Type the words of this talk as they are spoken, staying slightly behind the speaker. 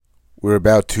We're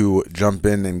about to jump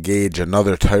in, engage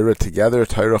another Torah together.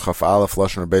 Torah Chaf Aleph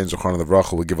Lashon Rabbein Zochron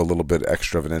Levracha. We'll give a little bit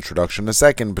extra of an introduction in a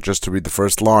second, but just to read the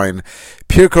first line.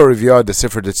 Pirko Rivya de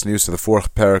Sifra Ditzniusa, the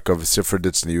fourth parak of Sifra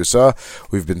Ditzniusa.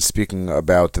 We've been speaking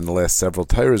about in the last several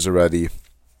Torahs already.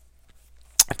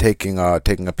 Taking a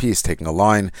piece, taking a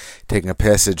line, taking a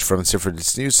passage from Sifra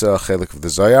Ditzniusa, chelik of the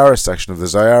Zayar, a section of the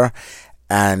Zayar,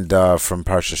 and from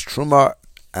Parshas Truma,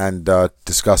 and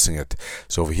discussing it.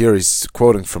 So over here he's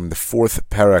quoting from the fourth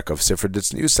parak of Sifra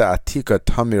Ditzniusa, Atika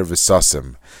Tamir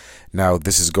v'sasim. Now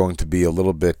this is going to be a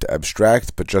little bit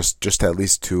abstract, but just at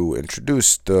least to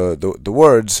introduce the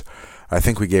words, I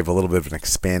think we gave a little bit of an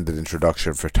expanded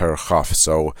introduction for Torah Chaf,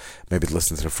 so maybe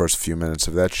listen to the first few minutes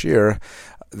of that shir.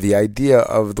 The idea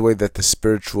of the way that the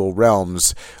spiritual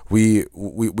realms, we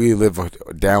live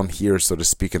down here, so to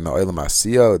speak, in the Olam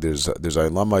Asiya. There's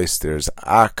Olamais, there's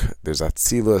Ak, there's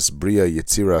Atzilus, Bria,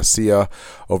 Yetzira, Asiya.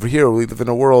 Over here, we live in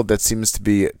a world that seems to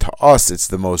be, to us, it's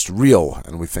the most real,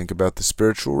 and we think about the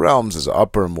spiritual realms as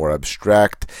upper, more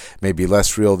abstract, maybe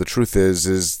less real. The truth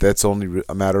is that's only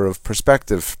a matter of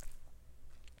perspective.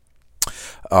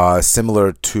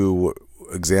 Similar to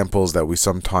examples that we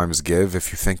sometimes give,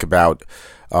 if you think about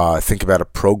a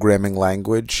programming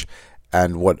language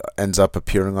and what ends up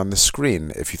appearing on the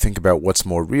screen. If you think about what's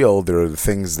more real, there are the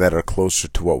things that are closer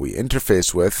to what we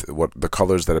interface with. What the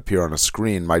colors that appear on a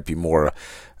screen might be more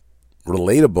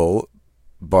relatable,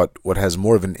 but what has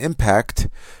more of an impact,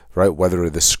 right? Whether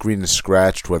the screen is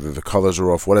scratched, whether the colors are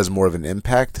off, what has more of an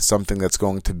impact? Something that's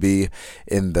going to be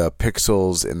in the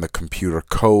pixels, in the computer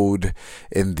code,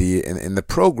 in the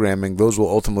programming. Those will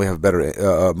ultimately have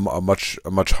a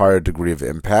much higher degree of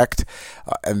impact,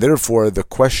 and therefore the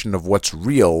question of what's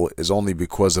real is only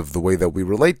because of the way that we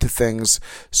relate to things.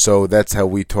 So that's how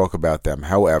we talk about them.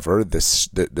 However, the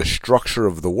structure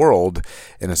of the world,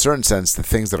 in a certain sense, the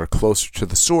things that are closer to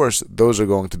the source, those are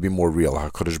going to be more real.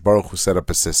 HaKadosh Baruch Hu set up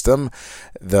a system.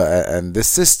 And this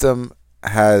system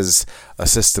has a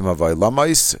system of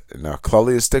Olamais in a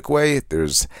klaliistic way.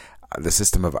 There's the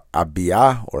system of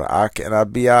Abiyah, or Ak and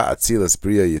Abiyah, Atzilus,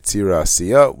 Bria, Yetzira,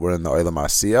 Asiya. We're in the Olam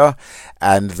Asiya.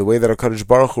 And the way that HaKadosh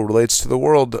Baruch Hu relates to the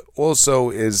world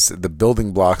also is the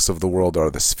building blocks of the world are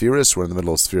the spheres. We're in the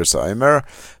middle of Spheres HaOmer.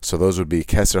 So those would be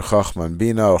Keser, Chachma, and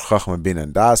Bina, or Chachma, Bina,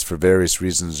 and Das. For various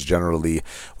reasons, generally,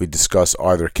 we discuss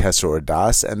either Keser or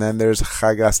Das. And then there's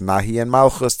Chagas, Nahi, and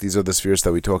Malchus. These are the spheres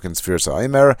that we talk in Spheres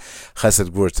HaOmer.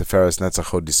 Chesed, Gvur, Tiferes,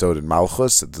 Netzach, Hod, Yisod, and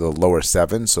Malchus, the lower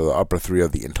seven. So the upper three are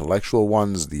the intellectual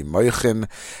ones, the Moichin,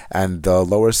 and the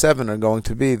lower seven are going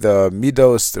to be the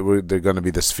Midos. They're going to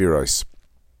be the Spheros.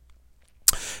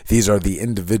 These are the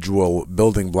individual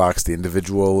building blocks, the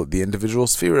individual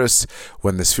spheres.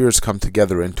 When the spheres come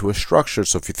together into a structure,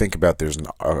 so if you think about, there's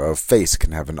a face,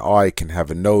 can have an eye, can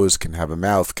have a nose, can have a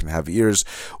mouth, can have ears.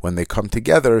 When they come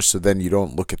together, so then you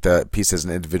don't look at the piece as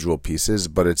an individual pieces,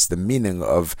 but it's the meaning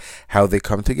of how they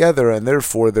come together, and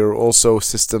therefore there are also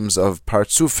systems of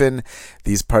partsufin.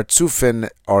 These partsufin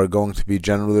are going to be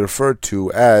generally referred to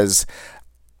as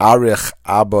Arich,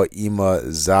 Abba, Ima,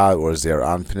 Za, or Zer,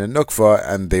 Anpin, and Nukva,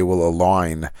 and they will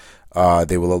align.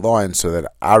 So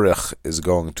that Arich is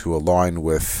going to align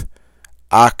with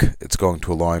Ak, it's going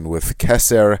to align with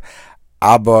Keser,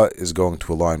 Abba is going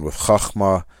to align with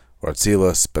Chachma, or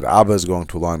Atzilus, but Abba is going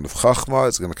to align with Chachma,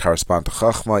 it's going to correspond to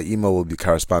Chachma, Ima will be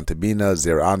correspond to Bina,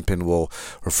 Zer, Anpin will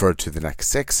refer to the next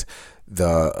six,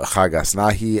 the Chagas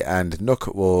Nahi, and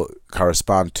Nuk will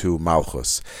correspond to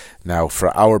Malchus. Now,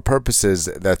 for our purposes,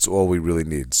 that's all we really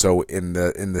need. So, in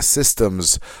the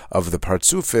systems of the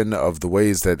Partsufin, of the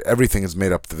ways that everything is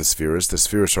made up to the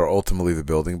spheres are ultimately the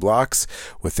building blocks.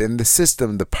 Within the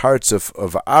system, the parts of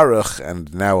Arich,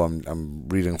 and now I'm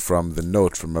reading from the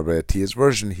note from Rabbi Atiya's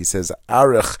version, he says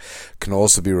Arich can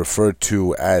also be referred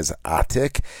to as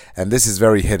Atik, and this is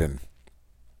very hidden.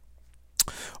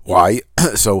 Why?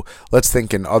 So let's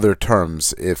think in other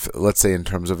terms. If, let's say, in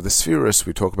terms of the spheres,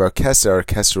 we talk about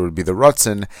Keser would be the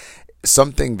Ratzin.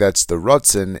 Something that's the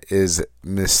Ratzin is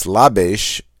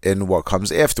mislabesh in what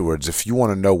comes afterwards. If you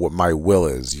want to know what my will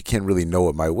is, you can't really know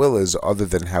what my will is other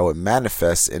than how it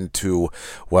manifests into,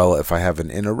 well, if I have an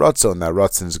inner Ratzon, that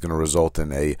Ratzon is going to result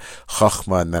in a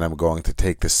Chachma, and then I'm going to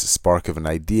take this spark of an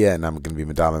idea, and I'm going to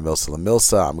be Medama Milsa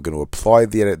Lamilsa, I'm going to apply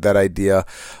that idea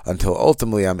until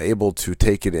ultimately I'm able to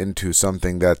take it into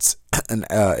something that's an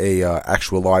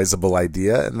actualizable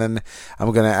idea, and then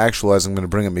I'm going to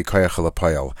bring it mikayach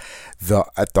l'payal.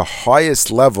 At the highest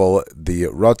level, the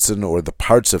Ratzon, or the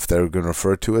parts of they're going to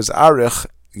refer to as Arich.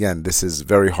 Again, this is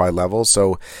very high level,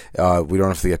 so we don't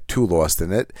have to get too lost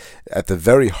in it. At the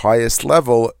very highest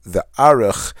level, the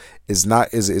Arich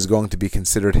is going to be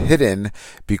considered hidden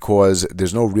because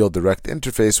there's no real direct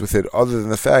interface with it, other than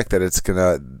the fact that it's going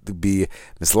to be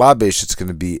mislabish, it's going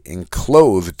to be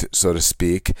enclosed, so to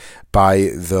speak, by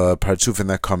the partsufim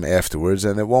that come afterwards,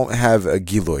 and it won't have a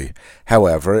gilui.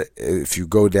 However, if you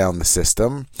go down the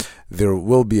system, there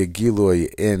will be a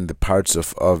gilui in the parts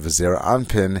of Zer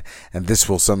Anpin, and this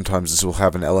will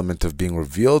have an element of being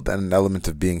revealed and an element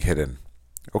of being hidden.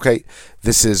 Okay,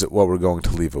 this is what we're going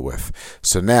to leave it with.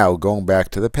 So now, going back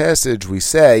to the passage, we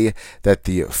say that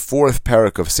the fourth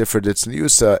parak of Sifra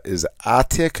Ditzniusa is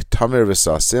Atik Tamir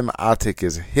V'Sasim. Atik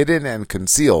is hidden and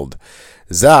concealed.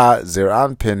 Zer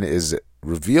Anpin is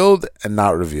revealed and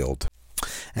not revealed.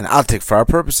 And Atik, for our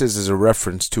purposes, is a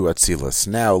reference to Atzilus.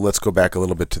 Now, let's go back a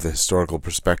little bit to the historical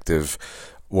perspective,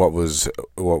 what was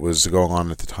going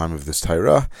on at the time of this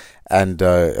Torah, and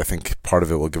I think part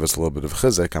of it will give us a little bit of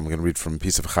chizuk. I'm going to read from a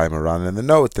piece of Chaim Moran in the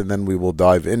note, and then we will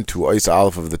dive into Ois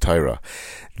Aleph of the Torah.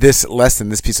 This lesson,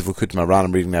 this piece of Likutei Moharan,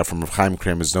 I'm reading now from Rav Chaim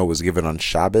Kramer's note, was given on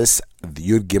Shabbos, the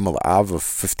Yud Gimel Av of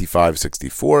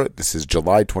 5564. This is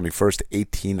July 21st,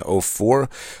 1804,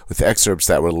 with excerpts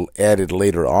that were added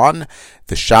later on.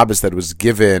 The Shabbos that was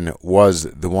given was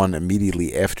the one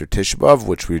immediately after Tisha B'Av,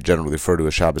 which we generally refer to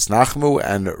as Shabbos Nachmu,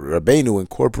 and Rabbeinu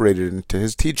incorporated into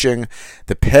his teaching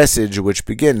the passage which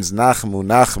begins Nachmu,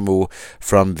 Nachmu,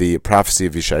 from the prophecy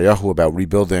of Yeshayahu about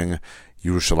rebuilding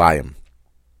Yerushalayim.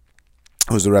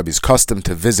 It was the Rebbe's custom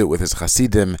to visit with his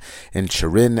Hasidim in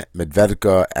Cherin,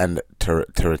 Medvedka, and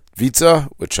Teretvitza,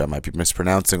 which I might be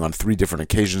mispronouncing, on 3 different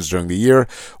occasions during the year,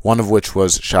 one of which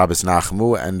was Shabbos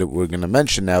Nachmu, and we're going to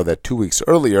mention now that 2 weeks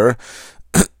earlier,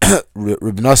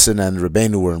 Reb Nosson and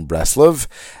Rabbeinu were in Breslov,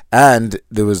 and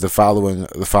there was the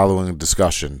following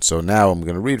discussion. So now I'm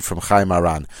going to read from Chaim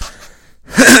Moran.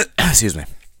 Excuse me.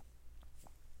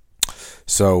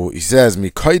 So he says,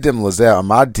 "Mikoidim lazeh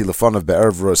amadti lefonav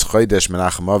be'erev ros chodesh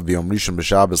menachamav b'yom rishon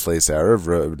b'Shabbos leis erev."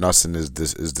 Reb Nosson is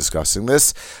discussing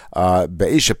this.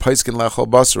 Be'isha paiskin lechol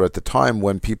basar, at the time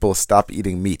when people stop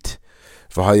eating meat.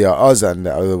 V'haya az, and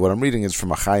what I'm reading is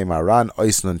from Chaim Moran,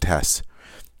 Ois Nun Tes.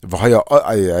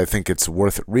 I think it's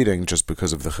worth reading just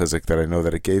because of the chizuk that I know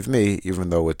that it gave me, even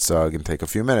though it's going to take a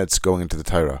few minutes going into the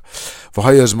Torah.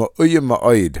 V'haya az ma'uyim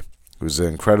ma'oid. It was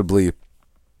incredibly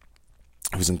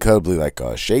like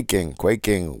shaking,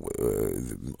 quaking,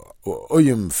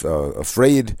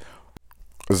 afraid,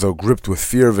 as though gripped with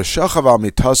fear. V'shachav al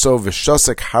mitaso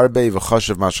v'shasek harbe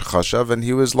v'chashav mashachashav, and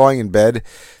he was lying in bed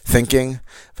thinking.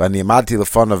 V'aniamati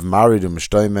lefanav marid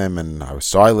u'mishtoimem, and I was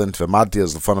silent. V'amati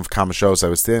as lefanav kamashos, I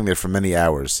was standing there for many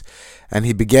hours, and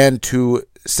he began to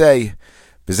say,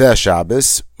 B'zeh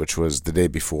Shabbos, which was the day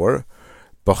before,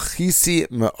 B'chisi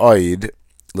me'oid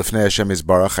lefnei Hashem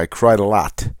Yisbarach, I cried a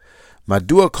lot.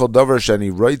 Madua kol davar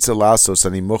shani roitze lasos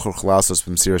ani mocher lasos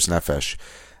b'msiras nefesh.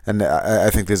 And I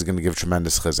think this is going to give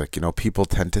tremendous chizuk. You know, people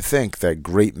tend to think that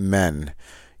great men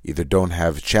either don't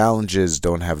have the challenges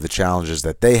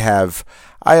that they have.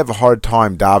 I have a hard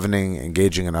time davening,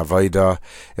 engaging in avodah.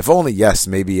 If only, yes,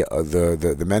 maybe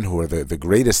the men who are the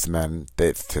greatest men,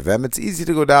 to them it's easy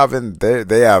to go daven.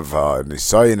 They have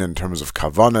nisayon in terms of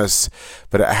kavanas.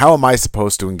 But how am I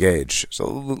supposed to engage? So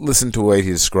listen to the way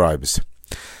he describes.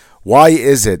 Why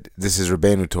is it, this is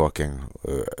Rabbeinu talking,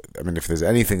 if there's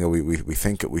anything that we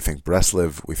think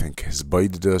Breslev, we think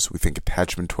Hizbaidus, we think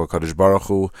attachment to HaKadosh Baruch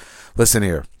Hu. Listen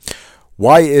here.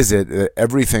 Why is it that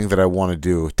everything that I want to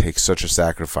do takes such a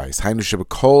sacrifice? Hainu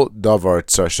shebekol davar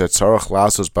shetzarach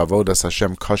lasos bavodas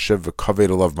Hashem kashev v'kaved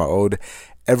olav ma'od.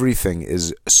 Everything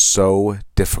is so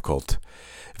difficult.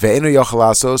 Ve'enu yochel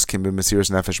lasos kim b'mesiras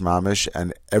nefesh mamish,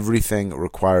 and everything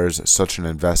requires such an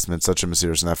investment, such a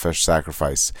mesiras nefesh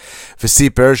sacrifice.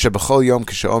 V'siper shebechol yom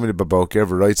kishe'omid baboker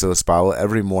v'roitze l'spal.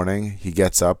 Every morning he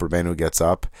gets up, Rabbeinu gets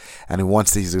up, and he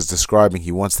wants to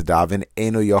daven.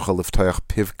 Enu yochel liftoyach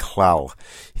piv klal.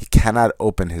 He cannot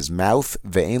open his mouth.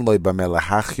 Ve'en loy b'meh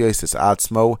lahachyos es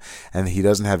atzmo, and he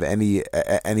doesn't have any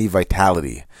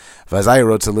vitality. V'azai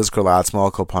rotze lizkor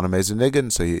la'atzmo kol panam ezu nigun.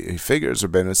 So he figures,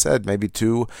 Rabbeinu said, maybe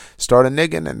to start a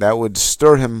nigun, and that would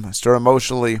stir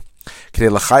emotionally.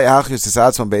 And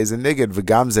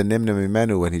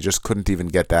he just couldn't even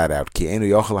get that out.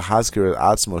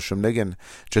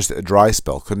 Just a dry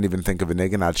spell. Couldn't even think of a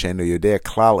nigun.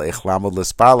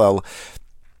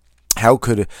 How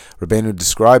could Rabbeinu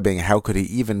describing? How could he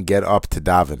even get up to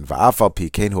daven?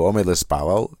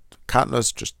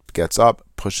 Katnos just gets up,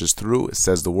 pushes through,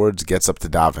 says the words, gets up to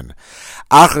daven.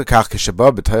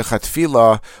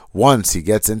 Once he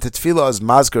gets into tefillah, as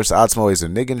mazkers atzmo is a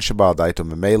nigin shabal daito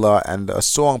memela, and a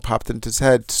song popped into his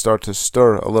head to start to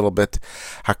stir a little bit.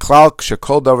 Haklal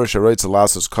shekol davar sharoitz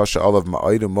lasos kasha olav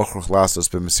ma'oidu mochruch lasos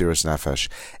b'mesiras nefesh.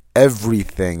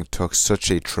 everything took such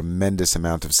a tremendous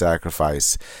amount of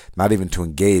sacrifice, not even to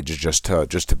engage, just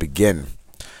to begin.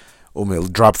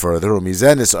 Drop further.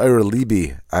 Umizenis Eira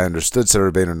Libi. I understood, says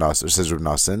Reb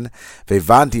Nassim.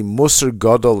 Vevanti Musar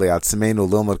Gadol le'atzmeinu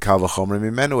lilmod kal v'chomer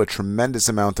mimenu, a tremendous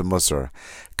amount of musar.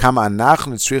 Kama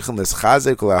anachnu tzrichen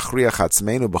leschazek u'leachriach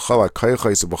atzmeinu b'chol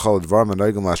ha'koychos u'b'chol ha'dvarim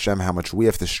ha'noigim l'Hashem. How much we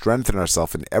have to strengthen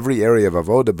ourselves in every area of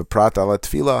avoda b'prat ala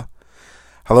tefillah.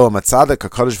 Hello, Matzadak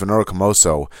HaKadosh v'Nor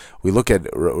Kamoso. We look at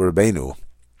Rabbeinu.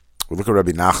 We look at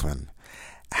Rabbi Nachman.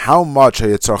 How much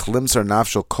hayatzarch limsar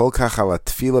nafshel kol kach ala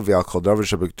tefillah v'al kol davar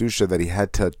shebekdusha, that he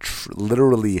had to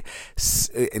literally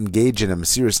engage in a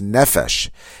serious nefesh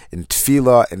in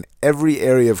tefillah in every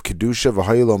area of kedusha.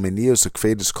 V'hayilo menios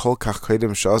ukfedus kol kach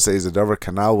kodim shasa is a davar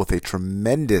kanal, with a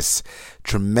tremendous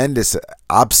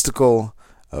obstacle.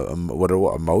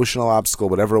 Emotional obstacle,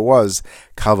 whatever it was.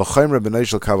 How much we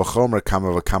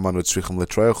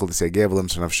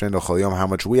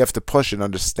have to push and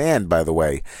understand, by the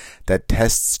way, that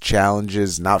tests,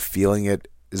 challenges, not feeling it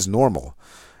is normal.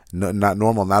 Not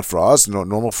normal, not for us,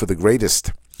 normal for the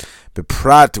greatest. But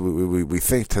prat, we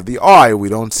think to the eye, we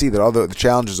don't see that the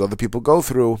challenges other people go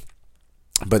through.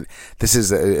 But this is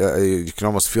you can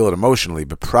almost feel it emotionally.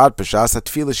 Beprat b'shas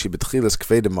hatfilah she betchilas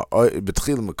kvedim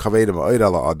kavedim oid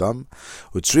ala adam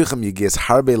utzrichem yiges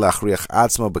harbe lachriach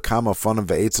atzmo bekama fonim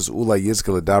ve'etzos ula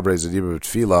yizkel ledabre zedibra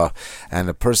b'tfilah, and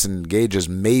a person engages,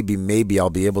 maybe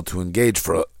I'll be able to engage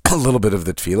for a little bit of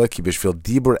the tefillah. Ki b'shvil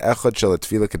dibur echad shel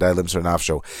tefillah kedai limsar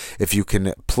nafsho. If you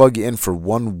can plug in for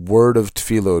one word of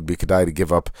tefillah, it would be kedai to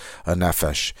give up a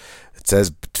nefesh. It says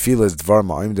tefillah is dvar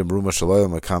ma'imdim ruma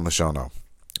shaloyim mekan l'shono.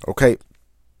 Okay,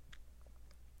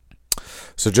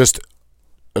 so just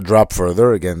a drop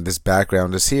further. Again, this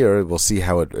background is here. We'll see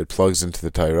how it plugs into the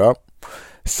Torah.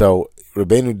 So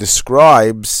Rabbeinu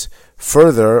describes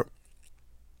further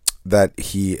that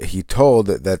he told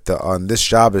that on this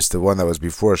Shabbos, the one that was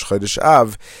before Chodesh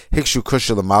Av, Hikshu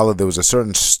Kushel Amala, there was a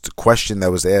certain question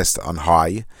that was asked on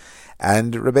high,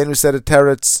 and Rabbeinu said a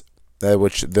teretz,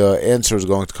 which the answer is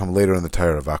going to come later in the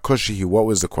Torah. Vakushihi, what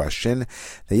was the question?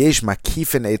 There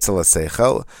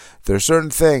are certain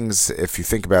things, if you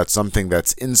think about something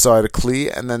that's inside a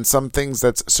kli, and then some things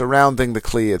that's surrounding the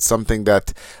kli. It's something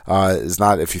that is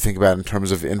not, if you think about it in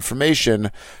terms of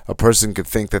information, a person could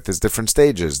think that there's different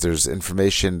stages. There's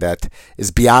information that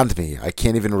is beyond me. I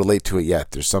can't even relate to it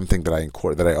yet. There's something that I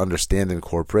understand and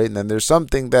incorporate, and then there's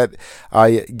something that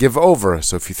I give over.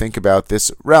 So if you think about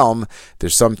this realm,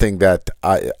 there's something that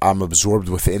I'm absorbed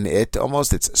within it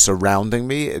almost. It's surrounding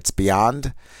me. It's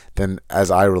beyond. Then as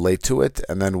I relate to it,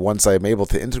 and then once I'm able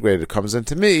to integrate it, it comes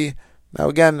into me. Now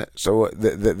again, so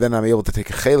then I'm able to take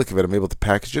a chelik of it, I'm able to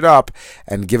package it up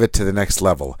and give it to the next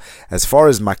level. As far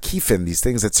as makifin, these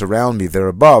things that surround me, they're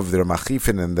above, they're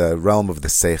makifin in the realm of the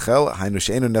seichel.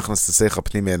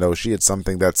 It's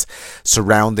something that's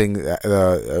surrounding,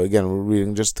 again, we're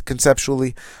reading just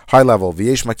conceptually, high level.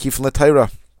 V'yesh makifin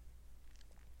l'Torah.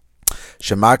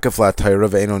 Shemakif la Torah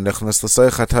ve'eno nichnas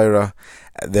l'soich Torah.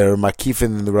 They're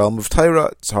makifin in the realm of Torah.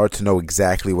 It's hard to know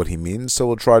exactly what he means, so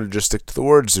we'll try to just stick to the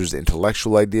words. There's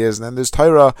intellectual ideas, and then there's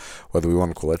Torah, whether we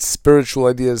want to call it spiritual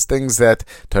ideas, things that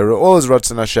Torah all is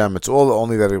Ratzon Hashem. It's all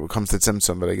only that it comes to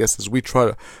Tzimtzum. But I guess as we try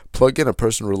to plug in, a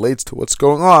person relates to what's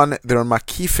going on. There are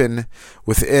makifin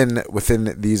within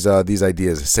these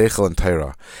ideas, Seichel and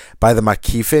Torah. By the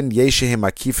makifin, yeshehim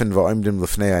makifin va'omdim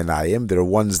lifnei einayim. There are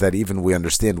ones that even we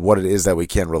understand what it is that we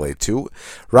can't relate to.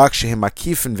 Rak shehim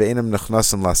makifin ve'enim nechnas.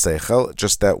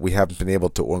 Just that we haven't been able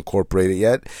to incorporate it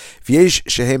yet. There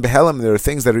are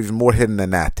things that are even more hidden than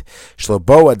that. It's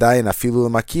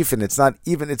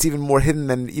even more hidden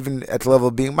than even at the level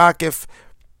of being makif.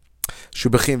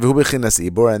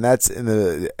 And that's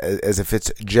as if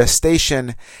it's gestation.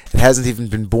 It hasn't even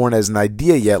been born as an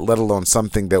idea yet, let alone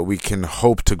something that we can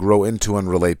hope to grow into and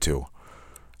relate to.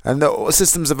 And the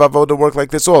systems of avoda work like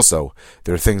this also.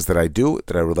 There are things that I do,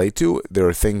 that I relate to. There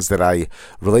are things that I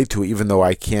relate to even though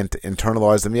I can't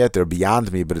internalize them yet. They're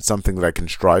beyond me, but it's something that I can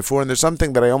strive for. And there's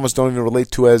something that I almost don't even relate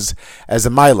to as a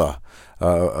maila.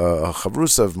 A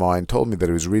chavrusa of mine told me that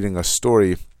he was reading a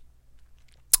story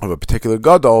of a particular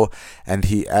gadol, and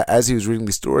as he was reading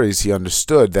these stories, he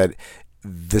understood that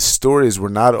the stories were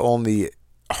not only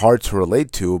hard to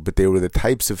relate to, but they were the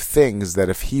types of things that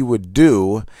if he would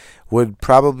do, would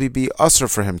probably be usher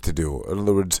for him to do. In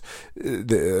other words,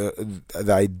 the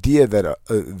idea that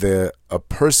a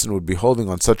person would be holding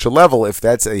on such a level, if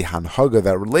that's a hanhaga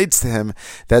that relates to him,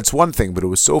 that's one thing, but it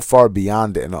was so far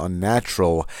beyond and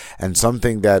unnatural, and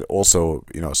something that also,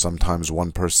 sometimes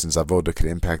one person's avoda could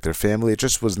impact their family. It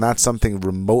just was not something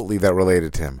remotely that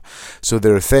related to him. So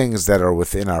there are things that are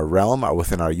within our realm, are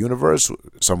within our universe.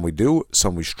 Some we do,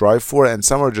 some we strive for, and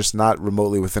some are just not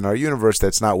remotely within our universe.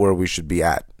 That's not where we should be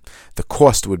at. The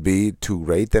cost would be too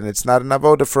great, and it's not an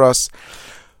avoda for us.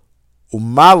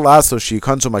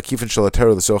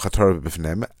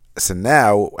 So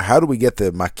now, how do we get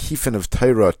the makifin of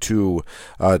Torah to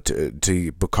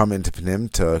become into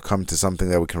pnim, to come to something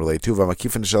that we can relate to?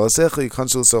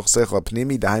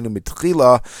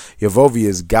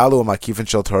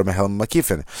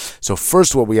 So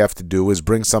first, what we have to do is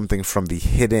bring something from the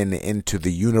hidden into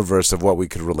the universe of what we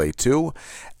could relate to,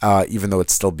 even though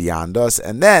it's still beyond us.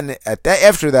 And then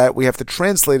after that, we have to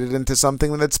translate it into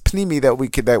something that's pnimi that we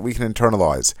can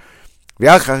internalize.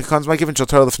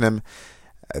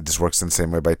 This works in the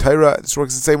same way by Torah. This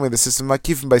works in the same way the system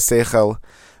makifin by Seichel.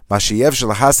 Mashiyev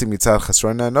shalahasi mitzad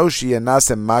chasrona noshi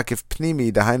nasem makif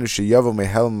pnimi dahainu sheyavu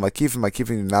mehel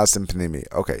makifin nasem pnimi.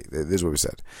 Okay, this is what we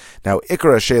said. Now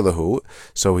ikra shelahu.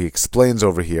 So he explains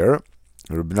over here.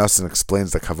 Rabbi Nassim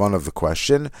explains the kavan of the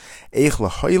question.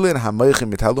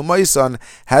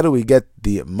 How do we get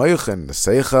the moichin, the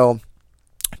Seichel,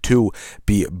 to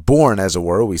be born, as it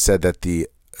were? We said that the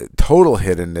total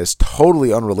hiddenness, totally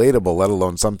unrelatable, let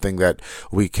alone something that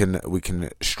we can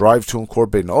strive to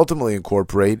incorporate and ultimately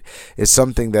incorporate, is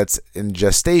something that's in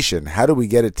gestation. How do we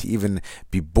get it to even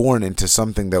be born into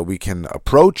something that we can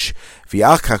approach?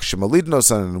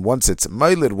 And once it's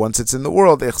mailid, once it's in the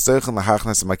world,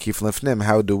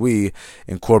 how do we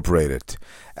incorporate it?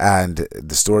 And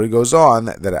the story goes on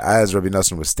that as Rabbi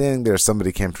Nassim was standing there,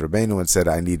 somebody came to Rabbeinu and said,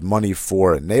 I need money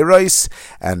for Neiros,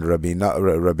 and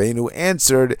Rabbeinu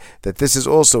answered that this is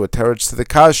also a teretz to the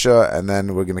kasha, and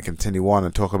then we're going to continue on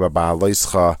and talk about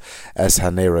Ba'aloischa as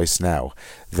HaNeiros now.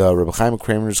 The Rabbi Chaim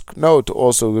Kramer's note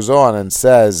also goes on and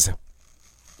says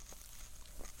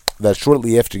that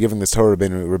shortly after giving this Torah,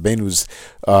 Rabbeinu's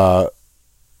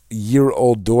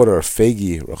year-old daughter,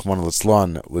 Fegi, Rahman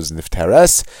al-Islan, was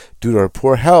niftares. Due to her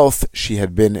poor health, she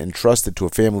had been entrusted to a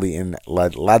family in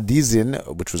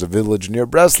Ladizin, which was a village near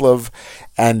Breslov,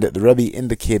 and the Rebbe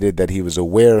indicated that he was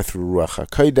aware through Ruach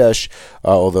HaKodesh,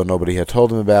 although nobody had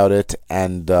told him about it,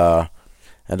 and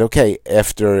okay,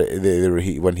 after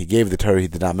when he gave the Torah, he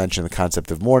did not mention the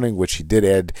concept of mourning, which he did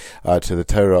add to the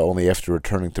Torah only after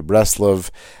returning to Breslov,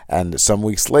 and some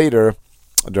weeks later,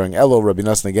 during Elul, Rabbi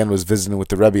Nassim again was visiting with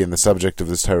the Rebbe, and the subject of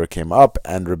this Torah came up,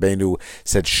 and Rabbeinu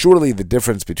said, surely the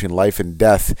difference between life and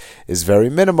death is very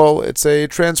minimal. It's a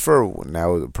transfer.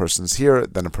 Now a person's here,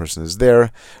 then a person is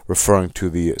there, referring to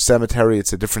the cemetery.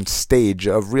 It's a different stage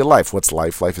of real life. What's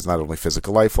life? Life is not only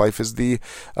physical life. Life is the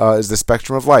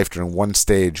spectrum of life. During one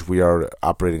stage, we are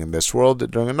operating in this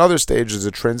world. During another stage, there's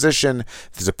a transition.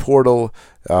 There's a portal,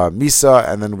 Misa,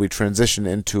 and then we transition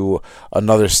into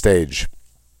another stage.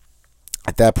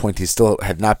 At that point, he still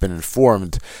had not been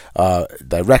informed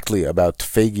directly about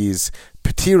Fegi's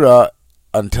Petira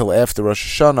until after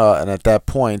Rosh Hashanah, and at that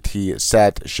point, he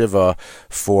sat Shiva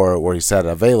he sat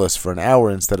Avelis for an hour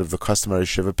instead of the customary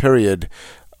Shiva period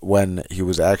when he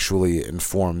was actually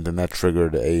informed, and that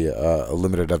triggered a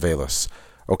limited Avelis.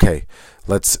 Okay,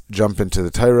 let's jump into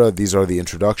the Torah. These are the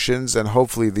introductions, and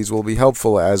hopefully these will be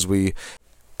helpful as we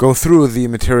go through the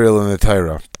material in the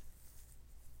Torah.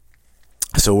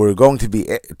 So we're going to be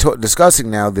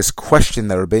discussing now this question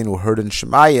that Rabbeinu heard in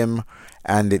Shemayim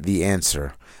and the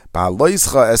answer.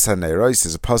 Ba'aloischa es haNeiros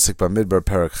is a pasuk by Midbar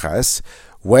Perek Ches.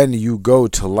 When you go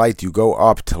up to light the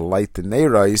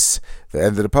Neiros, the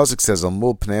end of the pasuk says,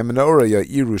 Amul pnei menorah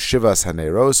ya'iru shivas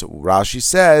haNeiros. Rashi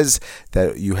says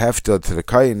that you have to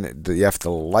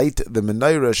light the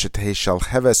menorah shetei shal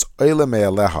heves oile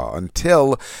me'aleha,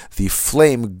 until the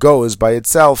flame goes by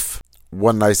itself.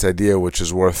 One nice idea which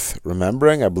is worth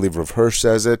remembering, I believe Rav Hirsch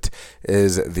says it,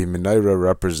 is the menorah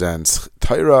represents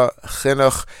Torah,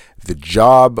 chinuch. The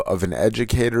job of an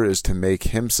educator is to make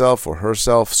himself or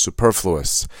herself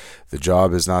superfluous. The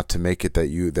job is not to make it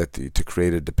to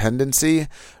create a dependency.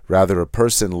 Rather, a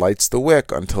person lights the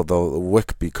wick until the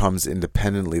wick becomes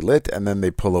independently lit, and then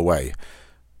they pull away.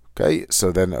 Okay,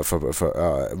 so then if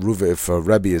a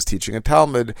Rebbe is teaching a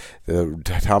Talmud, the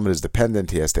Talmud is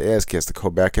dependent. He has to ask. He has to go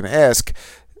back and ask.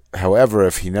 However,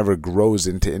 if he never grows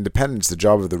into independence, the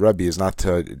job of the Rebbe is not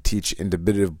to teach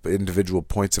individual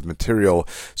points of material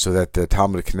so that the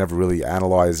Talmud can never really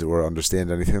analyze or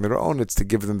understand anything on their own. It's to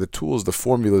give them the tools, the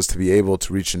formulas to be able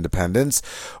to reach independence.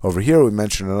 Over here, we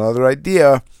mentioned another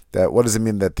idea. That what does it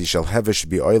mean that the shalheva should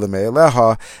be oile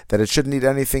me'eleha? That it shouldn't need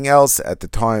anything else at the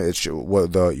time.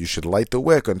 You should light the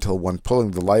wick until when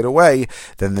pulling the light away,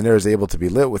 then the ner is able to be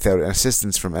lit without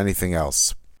assistance from anything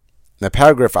else. Now,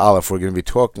 paragraph Aleph, we're going to be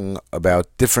talking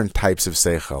about different types of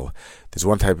seichel. There's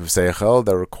one type of seichel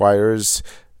that requires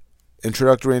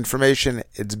introductory information.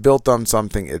 It's built on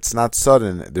something. It's not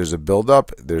sudden. There's a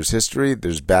build-up, there's history,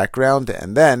 there's background,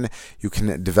 and then you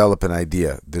can develop an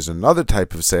idea. There's another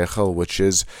type of seichel which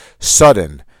is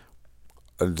sudden.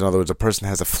 In other words, a person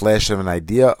has a flash of an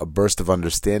idea, a burst of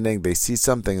understanding. They see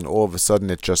something, and all of a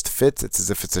sudden it just fits. It's as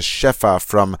if it's a shefa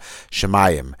from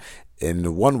Shemayim.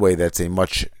 In one way, that's a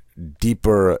much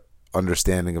deeper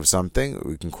understanding of something.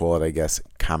 We can call it, I guess,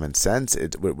 common sense.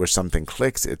 Where something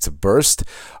clicks, it's a burst.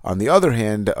 On the other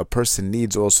hand, a person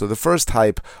needs also the first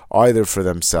type, either for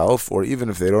themselves, or even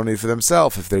if they don't need it for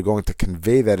themselves, if they're going to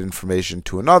convey that information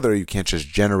to another, you can't just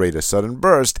generate a sudden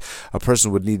burst. A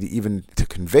person would need even to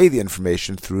convey the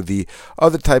information through the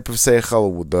other type of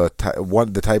seichel.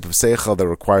 The type of seichel that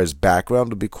requires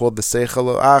background would be called the seichel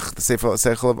of ach, the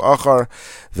seichel of achar,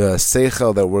 the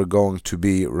seichel that we're going to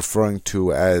be referring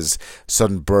to as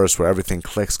sudden burst, where everything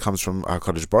clicks, comes from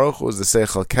HaKadosh Baruch Hu, is the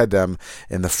seichel kedem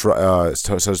in the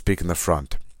so to speak, in the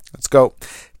front. Let's go.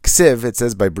 Ksiv, it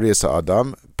says by Brias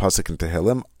Adam, pasuk in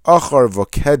Tehillim, achar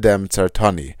vokedem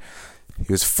tzartani.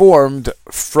 He was formed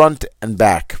front and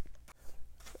back.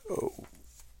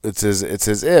 It's as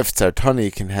if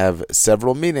tzartani can have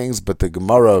several meanings, but the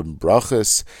Gemara in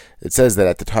Brachos, it says that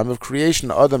at the time of creation,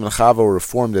 Adam and Chava were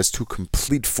formed as two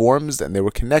complete forms, and they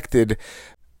were connected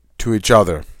to each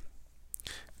other.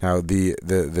 Now, the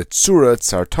tzura,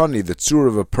 tzartani, the tzura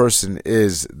of a person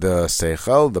is the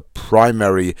seichel. The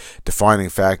primary defining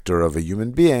factor of a human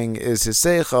being is his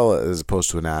seichel as opposed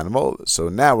to an animal. So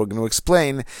now we're going to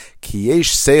explain ki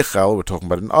yesh seichel, we're talking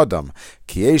about an Adam.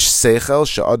 Ki yesh seichel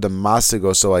she'adam masig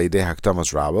oso ayidei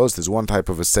hakdamas rabos. There's one type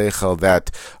of a seichel that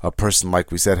a person,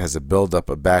 like we said, has a build-up,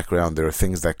 a background. There are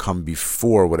things that come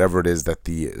before whatever it is that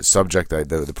the subject,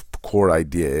 the core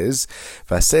idea is.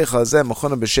 V'aseichel zeh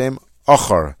mechuna b'shem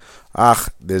achar.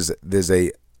 This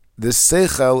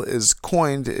seichel is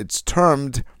coined, it's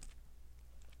termed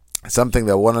something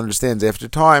that one understands after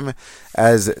time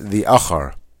as the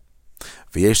achar.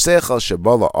 V'yesh seichel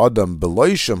shebala adam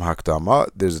beloishim hakdama.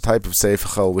 There's a type of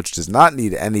seichel which does not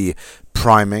need any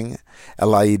priming.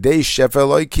 Elayidei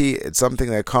sheveloiki. It's something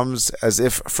that comes as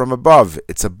if from above.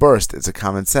 It's a burst. It's a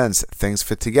common sense. Things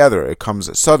fit together. It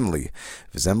comes suddenly.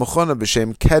 V'zemuchona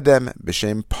b'shem kedem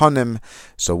b'shem panim.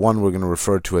 So one we're going to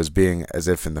refer to as being as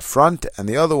if in the front, and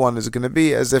the other one is going to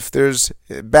be as if there's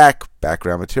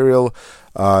background material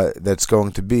that's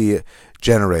going to be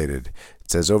generated.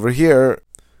 It says over here,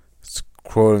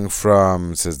 quoting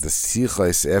from, it says the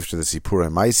Sichos after the Sipurei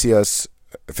Maisias.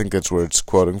 I think that's where it's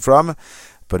quoting from.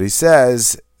 But he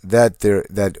says that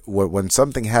when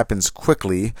something happens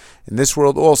quickly, in this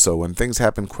world also, when things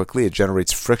happen quickly, it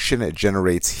generates friction, it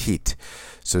generates heat.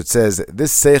 So it says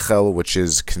this seichel, which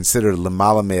is considered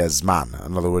lemala me'azman,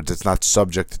 in other words, it's not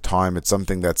subject to time, it's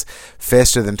something that's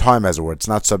faster than time, as it were. It's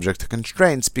not subject to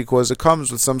constraints because it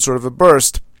comes with some sort of a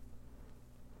burst.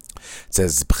 It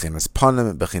says Bechinas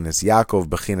Panim, Bechinas Yaakov,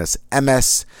 Bechinas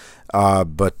Emes,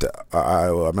 but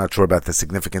I'm not sure about the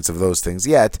significance of those things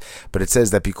yet. But it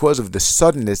says that because of the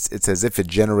suddenness, it's as if it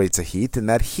generates a heat, and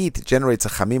that heat generates a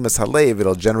chamimas halev.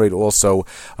 It'll generate also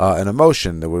an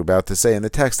emotion that we're about to say in the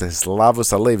text.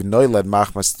 Hislavus halev noiled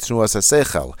machmas tnuas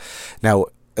haseichel. Now,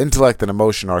 intellect and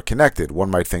emotion are connected. One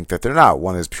might think that they're not.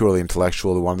 One is purely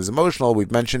intellectual, the one is emotional.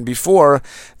 We've mentioned before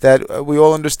that we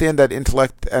all understand that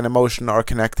intellect and emotion are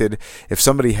connected. If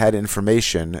somebody had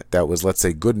information that was, let's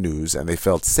say, good news, and they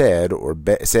felt sad, or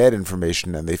sad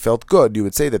information and they felt good, you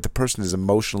would say that the person is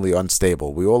emotionally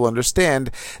unstable. We all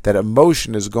understand that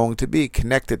emotion is going to be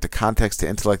connected to context, to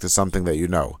intellect, to something that you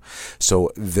know. So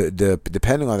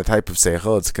depending on the type of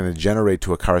seichel, it's going to generate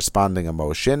to a corresponding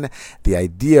emotion. The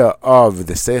idea of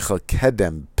the seichel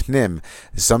kedem pnim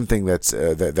is something that's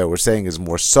that we're saying is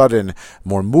more sudden,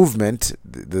 more movement.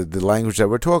 The language that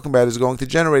we're talking about is going to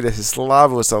generate a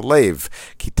hislavus alev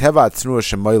kiteva tnua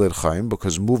shemoiled chaim,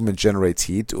 because movement generates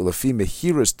heat. Ulefi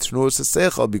mehiras tnuas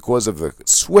seichel, because of the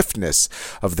swiftness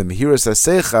of the mehiras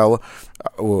seichel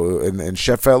in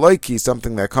shefa loiki,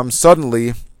 something that comes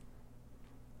suddenly.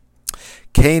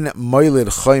 Kain moilid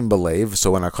chayim belev.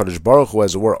 So when HaKadosh Baruch Hu,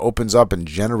 as it were, opens up and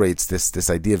generates this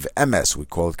idea of emes, we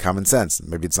call it common sense.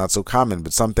 Maybe it's not so common,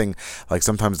 but something like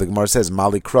sometimes the Gemara says,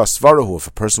 Mali Kras Svarahu, if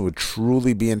a person would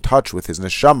truly be in touch with his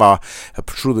neshama, a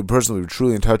person would be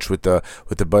truly in touch with the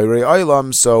Bayrei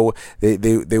Olam, so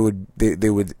they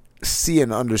would see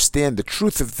and understand the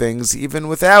truth of things even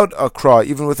without a kra,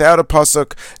 even without a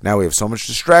pasuk. Now we have so much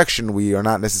distraction, we are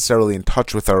not necessarily in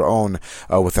touch with our own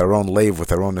lave,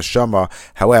 with our own neshama.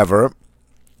 However,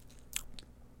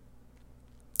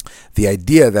 the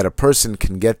idea that a person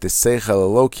can get the Seichel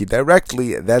Eloki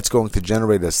directly, that's going to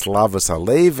generate a Slavas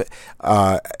Halev,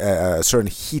 a certain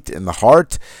heat in the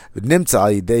heart. That's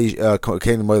that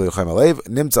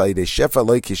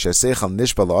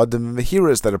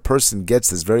a person gets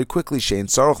this very quickly. He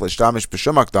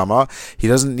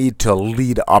doesn't need to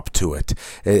lead up to it.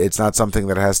 It's not something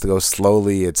that has to go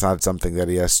slowly. It's not something that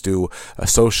he has to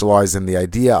socialize in the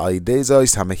idea.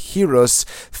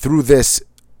 Through this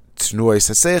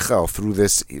through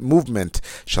this movement,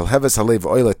 so then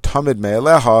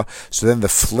the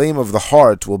flame of the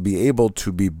heart will be able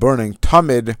to be burning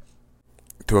tamid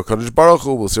to HaKadosh Baruch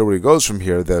Hu. We'll see where he goes from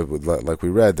here, that, like we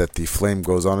read, that the flame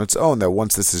goes on its own, that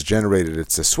once this is generated,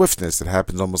 it's a swiftness, it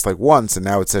happens almost like once, and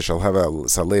now it says, shall have a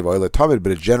salev oile tamid,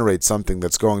 but it generates something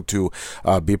that's going to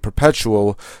be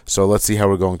perpetual. So let's see how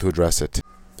we're going to address it.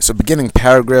 So beginning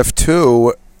paragraph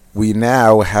 2, we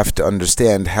now have to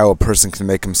understand how a person can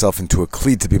make himself into a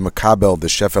kli to be makabel the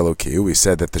shef Eloki. We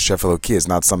said that the shef Eloki is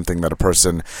not something that a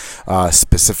person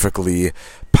specifically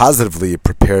positively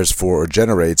prepares for or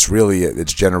generates. Really,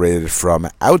 it's generated from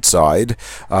outside,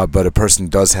 but a person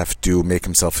does have to make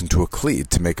himself into a kli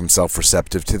to make himself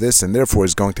receptive to this, and therefore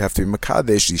is going to have to be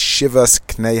makadesh the shivas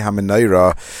knei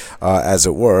hamenayra, as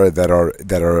it were, that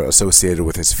are associated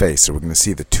with his face. So we're going to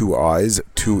see the 2 eyes,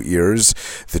 2 ears,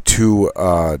 the 2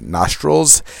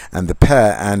 nostrils, and the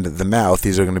peh and the mouth.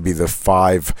 These are going to be the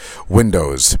 5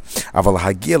 windows. In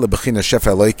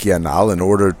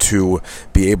order to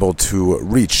be able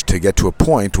to to get to a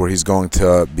point where he's going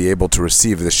to be able to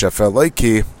receive the Shefel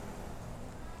Leiki,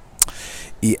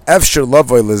 so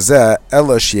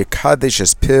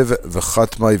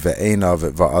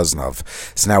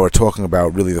now we're talking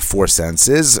about really the 4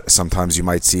 senses. Sometimes you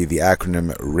might see the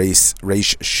acronym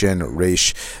Reish Shin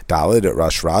Reish Dalid at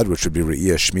Rashrad, which would be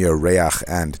Re'iyah, Shmiya, Reach,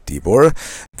 and Dibur.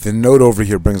 The note over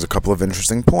here brings a couple of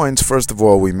interesting points. First of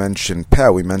all, we mentioned Peh,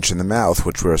 we mentioned the mouth,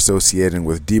 which we're associating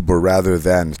with Dibur rather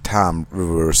than Tam,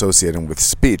 we're associating with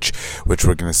speech, which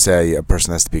we're going to say a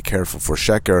person has to be careful for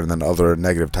Sheker and then other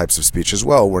negative types of speech as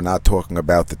well. We're not talking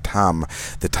about the tam,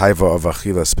 the taiva of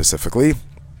achila specifically.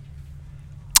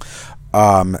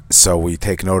 So we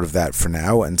take note of that for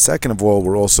now. And second of all,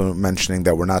 we're also mentioning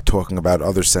that we're not talking about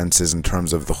other senses in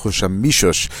terms of the chusha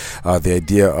mishush, the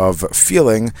idea of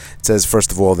feeling. It says,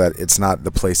 first of all, that it's not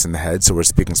the place in the head, so we're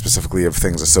speaking specifically of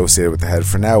things associated with the head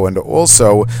for now. And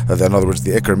also, in other words,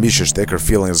 the ikar mishush, the ikar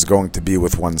feeling is going to be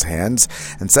with one's hands.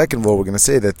 And second of all, we're going to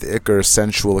say that the ikar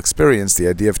sensual experience, the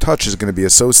idea of touch, is going to be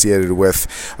associated with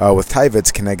taiva.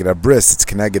 It's keneged abris, it's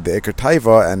keneged the ikar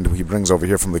taiva, and he brings over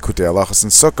here from Likutei Halachos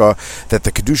and Sukkah that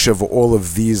the kedusha of all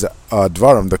of these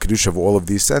dvarim, the kedusha of all of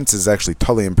these senses, is actually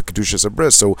tali and kedusha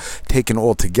sabris. So taken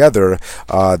all together,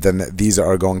 then these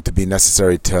are going to be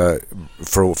necessary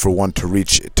for one to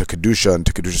reach to kedusha and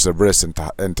to kedusha sabris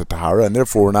and to tahara, and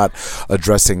therefore we're not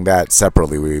addressing that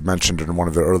separately. We mentioned in one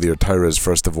of the earlier Torahs,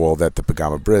 first of all, that the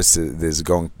pagama bris is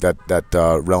going that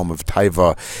realm of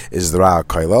taiva is the ra'a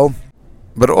kailel.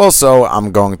 But also,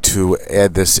 I'm going to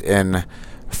add this in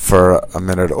for a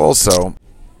minute also.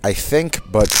 I think,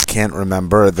 but can't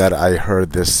remember, that I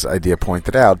heard this idea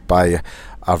pointed out by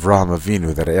Avraham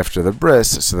Avinu, that after the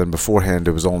bris, so then beforehand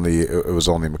it was only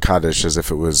Mekadesh, as if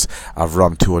it was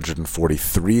Avram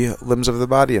 243 limbs of the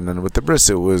body, and then with the bris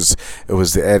it was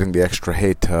adding the extra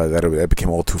hate that it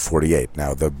became all 248.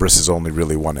 Now the bris is only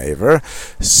really 1 aver,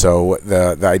 so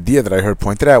the idea that I heard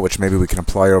pointed out, which maybe we can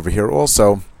apply over here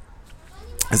also,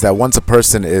 is that once a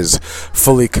person is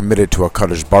fully committed to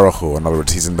HaKadosh Baruch Hu, in other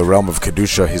words, he's in the realm of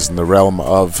Kedusha, he's in the realm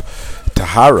of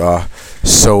Tahara,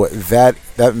 so that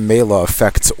mela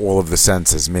affects all of the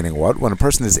senses, meaning what? When a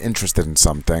person is interested in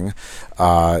something,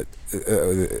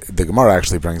 the Gemara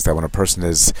actually brings that when a person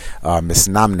is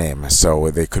misnamnem,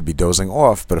 so they could be dozing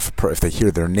off, but if they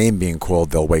hear their name being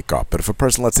called, they'll wake up. But if a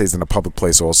person, let's say, is in a public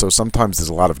place also, sometimes there's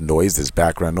a lot of noise, there's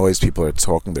background noise, people are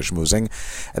talking, they're schmoozing,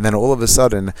 and then all of a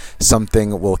sudden,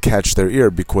 something will catch their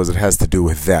ear because it has to do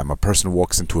with them. A person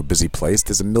walks into a busy place,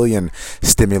 there's a million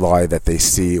stimuli that they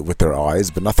see with their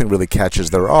eyes, but nothing really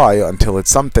catches their eye until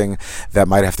it's something that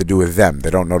might have to do with them. They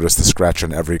don't notice the scratch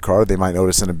on every car, they might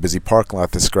notice in a busy parking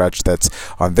lot the scratch watch that's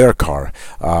on their car.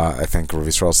 I think Rav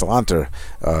Yisrael Salanter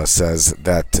says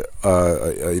that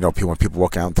when people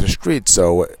walk out into the street,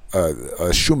 so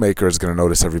a shoemaker is going to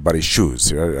notice everybody's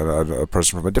shoes. A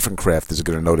person from a different craft is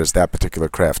going to notice that particular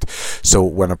craft. So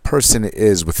when a person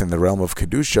is within the realm of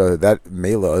Kedusha, that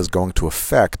Mela is going to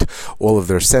affect all of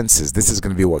their senses. This is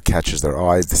going to be what catches their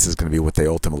eyes. This is going to be what they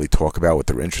ultimately talk about, what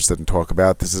they're interested in talk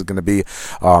about. This is going to be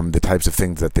the types of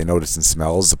things that they notice and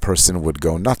smells. The person would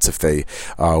go nuts if they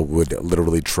would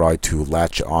literally try to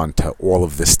latch on to all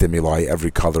of the stimuli,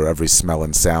 every color, every smell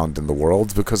and sound in the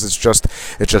world, because it's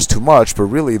just too much. But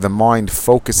really, the mind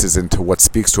focuses into what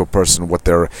speaks to a person, what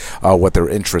their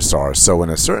interests are. So, in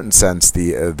a certain sense,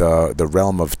 the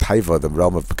realm of Taiva, the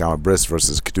realm of Pagama Bris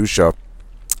versus Kedusha.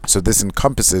 So this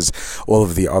encompasses all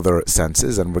of the other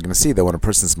senses, and we're going to see that when a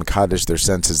person is Mekadesh their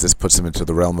senses, this puts them into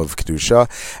the realm of Kedusha,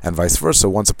 and vice versa.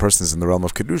 Once a person is in the realm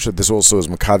of Kedusha, this also is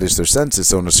Mekadesh their senses.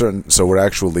 So we're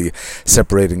actually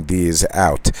separating these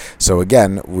out. So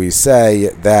again, we say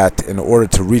that in order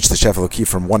to reach the Shef Eloki,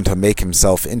 from one to make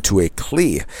himself into a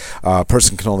Kli, a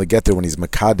person can only get there when he's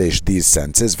Mekadesh these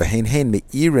senses. V'hein hein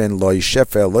meirin lo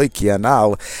Shef Eloki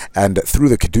anal, and through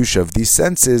the Kedusha of these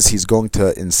senses, he's going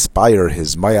to inspire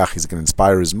his mind. He's going to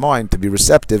inspire his mind to be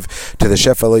receptive to the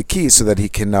Shef Eloki, so that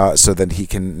he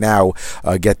can now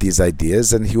get these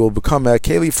ideas, and he will become a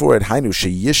keli for it. Hainu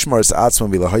sheyishmars atzma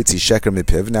milahaitzi sheker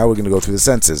mipiv. Now we're going to go through the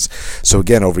senses. So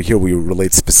again, over here we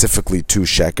relate specifically to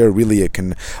sheker. Really, it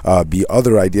can be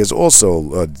other ideas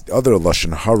also, other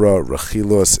lashon hara,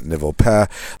 rechilus, nivel peh.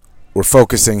 We're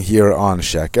focusing here on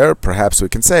Sheker. Perhaps we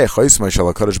can say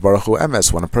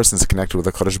when a person is connected with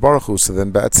the Kadosh Baruch Hu, so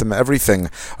then everything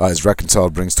is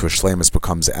reconciled, brings to a shleimus,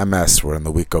 becomes MS. We're in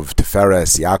the week of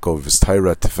Tiferes, Yaakov is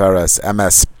Torah, Tiferes,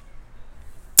 MS.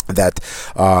 That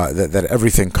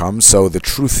everything comes. So the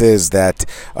truth is that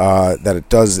it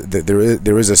does.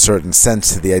 There is a certain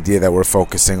sense to the idea that we're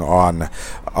focusing on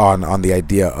the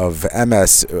idea of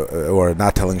MS, or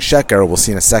not telling sheker. We'll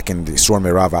see in a second, Yisroel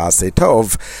Merava Aseh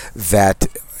Tov, that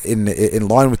in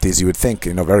line with these, you would think,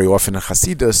 very often in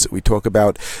Hasidus, we talk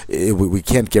about we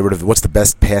can't get rid of, what's the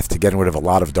best path to getting rid of a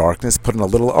lot of darkness? Put in a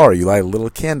little R, you light a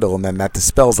little candle, and then that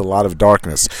dispels a lot of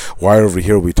darkness. Why over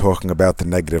here are we talking about the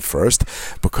negative first?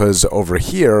 Because over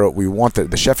here, we want the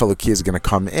Shef Eloki is going to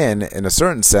come in a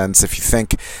certain sense. If you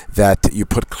think that you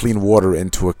put clean water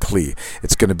into a Kli,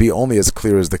 it's going to be only as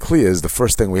clear as the Kli is. The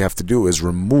first thing we have to do is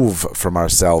remove from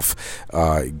ourselves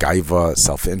Gaiva,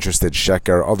 self-interested,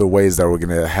 Sheker, other ways that we're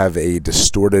going to have a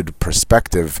distorted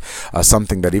perspective,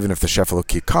 something that even if the Shef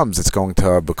Eloki comes, it's going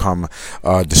to become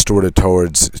distorted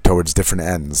towards different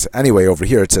ends. Anyway, over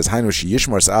here it says Hainu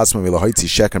sheyishmar asma milahaitzi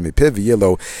sheker mipiv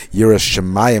yelo yiras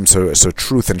shemayim. So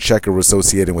truth and sheker we're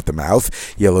associating with the mouth.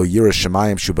 Yelo yiras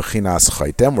shemayim shu bechinas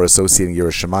chaitem. We're associating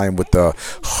yiras shemayim with the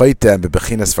chaitem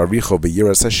bechinas varicho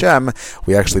beyiras Hashem.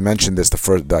 We actually mentioned this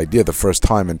the idea the first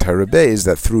time in Torah Beis,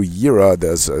 that through yira,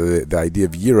 there's the idea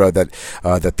of yira, that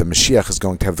the Mashiach is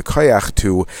going to have the koyach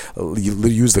to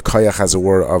use the koyach as a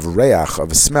word of reach,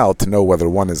 of a smell, to know whether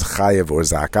one is chayev or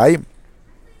zakai.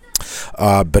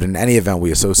 But in any event,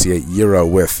 we associate yira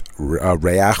with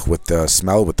reach, with the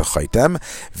smell, with the chaitem.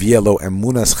 Vielo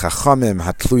emunas chachamim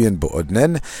hatluyin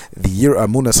be'odnen. The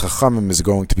emunas chachamim is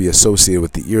going to be associated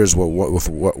with the ears, with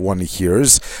what one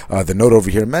hears. The note over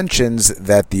here mentions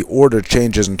that the order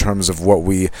changes in terms of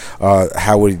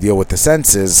how we deal with the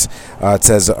senses. It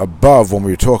says above, when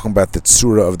we were talking about the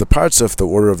tzura of the partsuf, the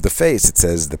order of the face, it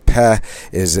says the peh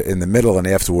is in the middle, and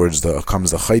afterwards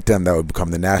comes the chaitem, that would become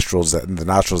the nostrils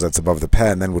that's above the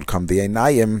peh, and then would come the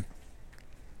einayim,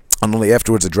 and only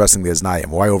afterwards addressing the Aznayim.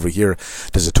 Why over here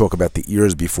does it talk about the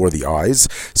ears before the eyes?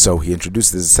 So he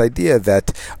introduces this idea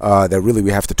that really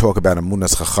we have to talk about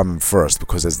Emunas Chachamim first,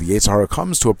 because as the Yetzer Hara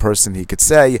comes to a person, he could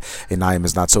say, Einayim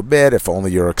is not so bad, if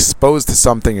only you're exposed to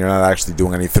something, you're not actually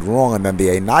doing anything wrong. And then the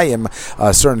Einayim,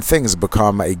 certain things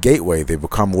become a gateway. They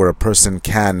become where a person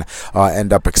can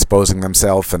end up exposing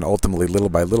themselves, and ultimately, little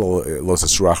by little, Los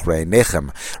Esurach Rei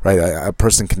Nechem, right? A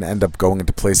person can end up going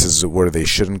into places where they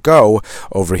shouldn't go.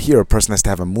 Over here, a person has to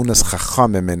have emunas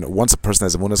chachamim, and once a person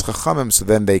has emunas chachamim, so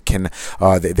then they can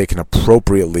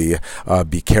appropriately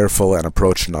be careful and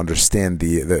approach and understand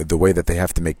the way that they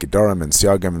have to make gedarim and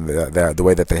siagim, and the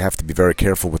way that they have to be very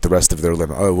careful with the rest of their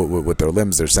with their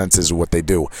limbs, their senses, what they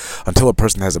do. Until a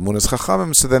person has emunas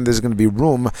chachamim, so then there's going to be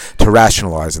room to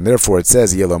rationalize, and therefore it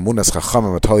says yelo emunas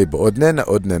chachamim atali be'odnen,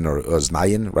 odnen or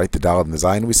znayin, right? The dalad and the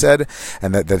zayin we said,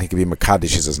 and that then he can be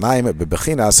mekadesh his znayin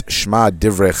bebechinas shma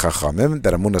divrei chachamim,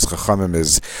 that emunas Talmidas Chachamim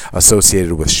is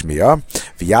associated with Shmiya.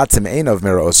 V'yatzim Einav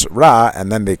Miraos Ra,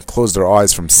 and then they close their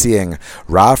eyes from seeing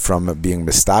Ra, from being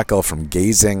mistakel, from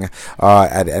gazing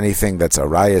at anything that's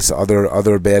arayas,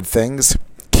 other bad things.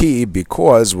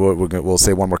 Because we'll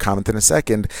say one more comment in a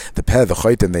second. The peh, the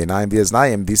chaytim, the einayim, the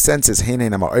aznayim, these senses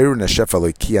heinein ha'ma'ir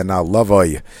neshefel ki ana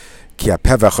lavoi. Ki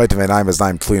ha'peh v'chaytim v'einayim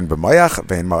aznayim tluyin b'mayach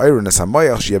ve'in ma'ir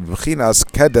neshamayach sheyeh b'bechinas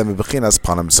kedem b'bechinas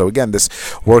panam. So again, this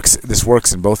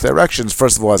works in both directions.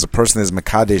 First of all, as a person is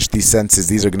mekadesh, these senses,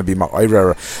 these are going to be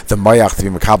ma'ir the mayach to be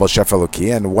mekabel shefel ki,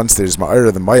 and once there's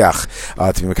ma'ir the mayach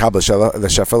to be mekabel the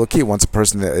shefel ki, once a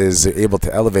person is able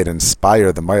to elevate and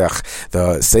inspire the mayach,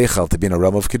 the seichel, to be in a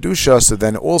realm of kedusha, so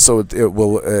then also it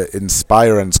will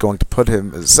inspire, and it's going to put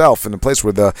himself in a place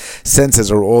where the senses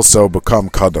are also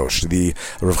become kadosh. The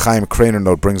Rav Chaim Krainer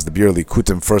note brings the Biur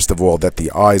Likutim, first of all, that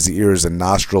the eyes, ears, and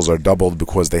nostrils are doubled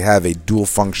because they have a dual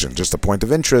function. Just a point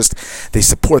of interest, they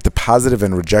support the positive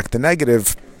and reject the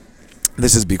negative.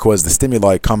 This is because the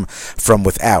stimuli come from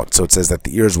without. So it says that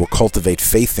the ears will cultivate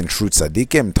faith in true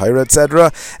tzaddikim, Torah,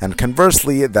 etc. And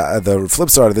conversely, the flip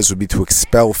side of this would be to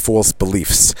expel false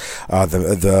beliefs.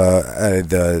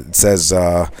 It says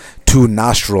two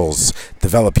nostrils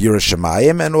develop Yiras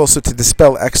Shamayim, and also to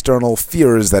dispel external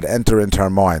fears that enter into our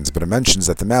minds. But it mentions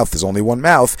that the mouth is only one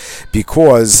mouth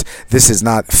because this is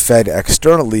not fed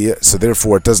externally, so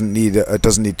therefore it doesn't need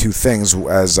two things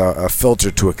as a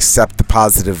filter to accept the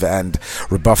positive and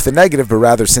rebuff the negative, but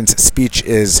rather, since speech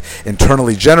is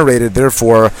internally generated,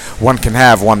 therefore one can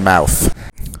have one mouth.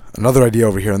 Another idea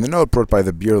over here in the note brought by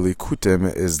the Biur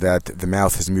Likutim is that the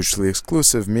mouth is mutually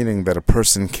exclusive, meaning that a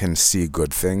person can see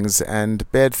good things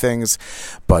and bad things,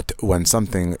 but when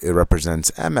something represents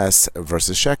emes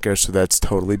versus sheker, so that's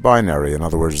totally binary. In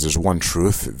other words, there's one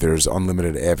truth, there's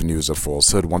unlimited avenues of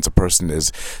falsehood. Once a person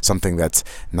is something that's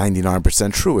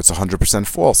 99% true, it's 100%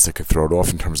 false. It could throw it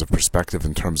off in terms of perspective,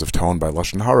 in terms of tone by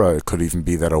Lashon Hara. It could even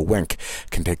be that a wink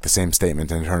can take the same statement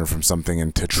and turn it from something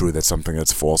into true, that's something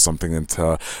that's false, something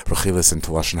into Rechilis,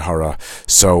 into Lashon Hara.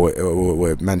 So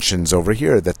it mentions over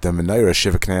here that the menorah,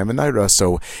 Shiva Knei menorah,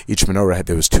 so each menorah,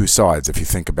 there was two sides. If you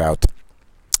think about,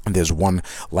 there's one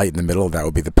light in the middle, that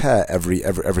would be the peh.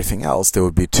 Everything else, there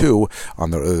would be two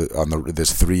on the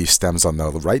there's three stems on the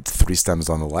right, three stems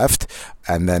on the left,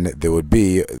 and then there would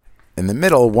be in the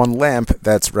middle one lamp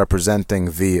that's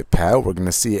representing the peh. We're going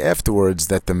to see afterwards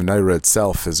that the menorah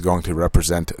itself is going to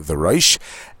represent the Rosh,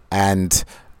 and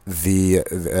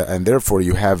therefore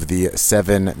you have the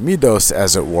seven midos,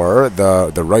 as it were.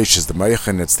 The Rosh is the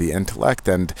Meichin, it's the intellect,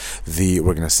 and we're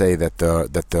going to say that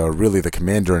the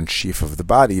commander in chief of the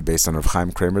body, based on Rav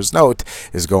Chaim Kramer's note,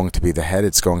 is going to be the head.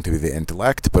 It's going to be the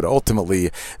intellect, but ultimately,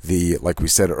 like we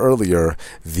said earlier,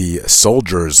 the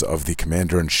soldiers of the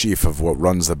commander in chief, of what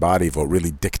runs the body, of what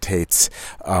really dictates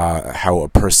how a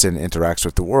person interacts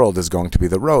with the world, is going to be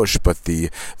the Rosh. But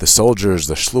the soldiers,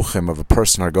 the shluchim of a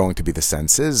person, are going to be the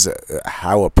senses.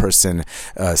 How a person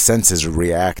senses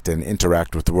react and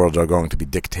interact with the world are going to be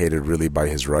dictated really by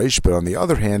his Rosh. But on the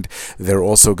other hand, they're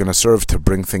also going to serve to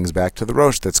bring things back to the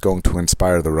Rosh that's going to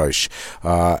inspire the Rosh.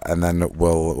 And then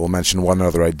we'll mention one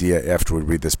other idea after we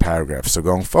read this paragraph. So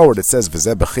going forward, it says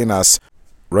V'zeh bechinas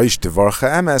Reish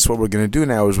Devarcha Emes. What we're going to do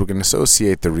now is we're going to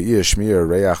associate the Re'iyah, Shmiya,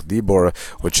 Reach, Dibor,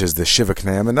 which is the Shiva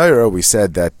Knei menorah. We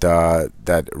said that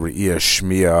Re'iyah,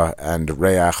 Shmiya, and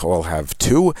Reach all have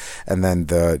two, and then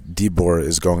the Dibor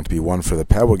is going to be one for the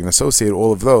peh. We're going to associate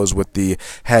all of those with the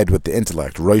head, with the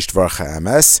intellect. Reish Devarcha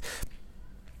Emes.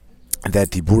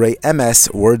 That Diburei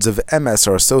Emes, words of Emes,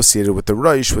 are associated with the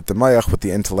Rosh, with the Mayach, with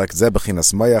the intellect. Zeh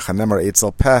bechinas Mayach hanemar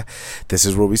eitzel peh. This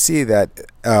is where we see that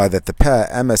the peh,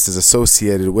 Emes, is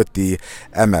associated with the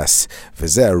Emes.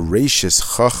 V'zeh reishis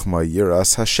chachma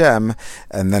yiras Hashem.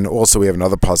 And then also we have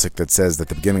another pasuk that says that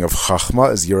the beginning of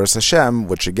chachma is yiras Hashem,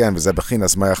 which again, V'zeh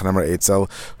bechinas Mayach hanemar eitzel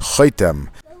chaytem.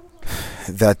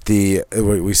 That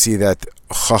we see that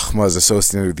Chachma is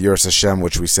associated with Yiras Hashem,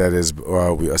 which we said is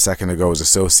a second ago is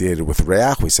associated with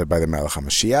Reach. We said by the Melech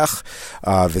HaMashiach.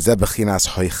 V'zeh bechinas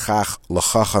hoichach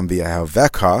l'chacham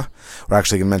v'yahaveka. We're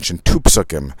actually going to mention two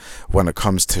psukim when it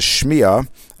comes to Shmiya,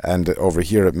 and over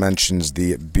here it mentions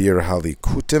the Bir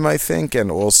Halikutim, I think,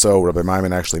 and also Rabbi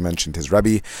Maimon actually mentioned his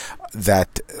Rebbe,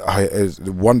 that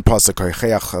one pasuk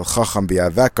hoichach l'chacham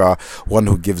v'yahaveka, one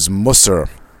who gives musar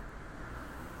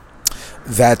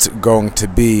That's going to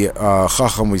be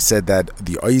Chacham. We said that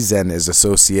the Oizen is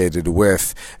associated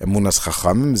with Emunas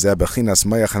Chachamim, Zeh Bechinas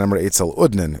Mayach Hanemer Eitzel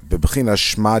Udnin, Bechinas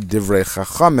Shma Divrei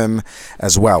Chachamim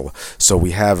as well. So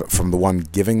we have from the one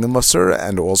giving the Musar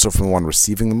and also from the one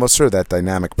receiving the Musar, that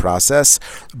dynamic process.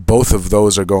 Both of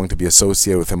those are going to be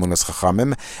associated with Emunas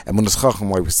Chachamim. Emunas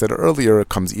Chacham, like we said earlier,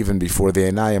 comes even before the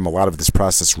Einayim. A lot of this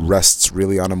process rests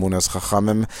really on Emunas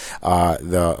Chachamim.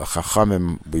 The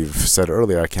Chachamim, we've said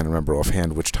earlier, I can't remember offhand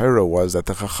which Torah was, that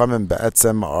the Chachamim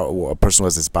be'etzem, a person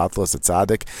was his batlas, a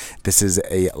tzaddik. This is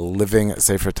a living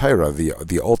Sefer Torah,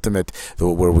 the ultimate,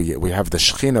 where we have the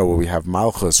Shechina, where we have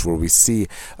Malchus, where we see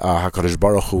HaKadosh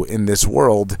Baruch Hu in this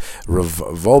world. Rav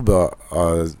Volba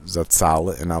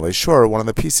Zatzal in Alei Shor, one of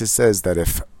the pieces says that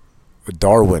if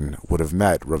Darwin would have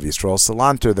met Rav Yisrael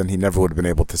Salanter, then he never would have been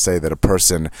able to say that a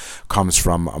person comes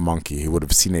from a monkey. He would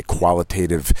have seen a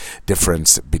qualitative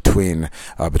difference between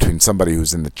somebody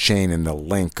who's in the chain, in the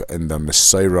link, in the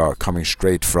Messiah, coming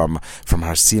straight from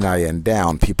Har Sinai and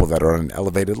down, people that are on an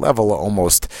elevated level,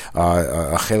 almost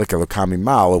a chelik elokami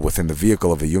mal within the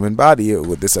vehicle of a human body,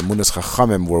 with this Emunas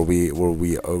Chachamim, where we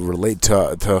relate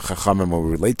to Chachamim, where we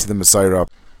relate to the Messiah.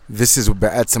 This is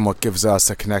be'etzem what gives us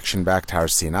a connection back to Har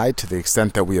Sinai. To the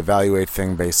extent that we evaluate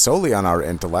things based solely on our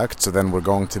intellect, so then we're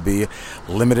going to be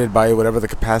limited by whatever the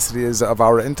capacity is of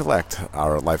our intellect,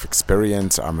 our life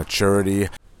experience, our maturity.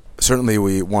 Certainly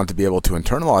we want to be able to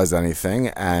internalize anything,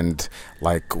 and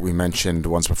like we mentioned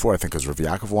once before, I think it was Rav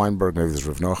Yaakov Weinberg, maybe it was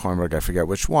Rav Noach Weinberg, I forget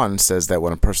which one, says that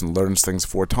when a person learns things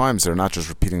 4 times, they're not just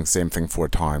repeating the same thing 4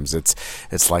 times. It's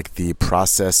like the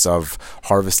process of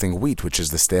harvesting wheat, which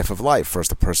is the staff of life.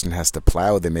 First, a person has to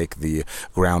plow, they make the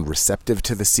ground receptive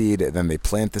to the seed, then they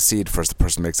plant the seed. First, the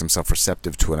person makes himself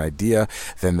receptive to an idea,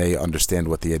 then they understand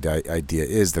what the idea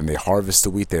is, then they harvest the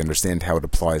wheat, they understand how it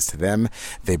applies to them,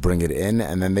 they bring it in,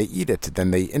 and then they eat it,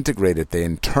 then they integrate it, they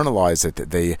internalize it,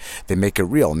 they make it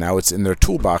real. Now it's in their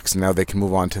toolbox, now they can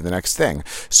move on to the next thing.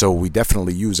 So we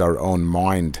definitely use our own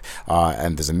mind,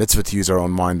 and there's a mitzvah to use our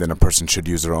own mind, and a person should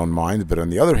use their own mind. But on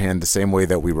the other hand, the same way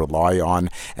that we rely on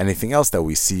anything else that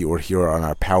we see or hear, on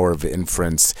our power of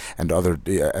inference and other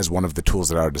as one of the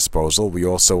tools at our disposal, we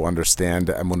also understand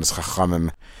Emunas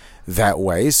Chachamim that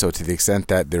way. So to the extent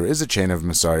that there is a chain of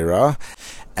Messiah,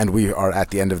 and we are at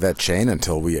the end of that chain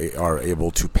until we are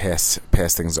able to pass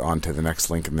things on to the next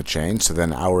link in the chain, so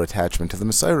then our attachment to the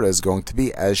Messiah is going to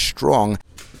be as strong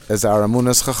as our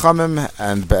Emunas Chachamim.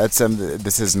 And be'etzem,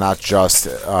 this is not just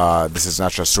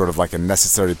sort of like a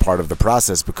necessary part of the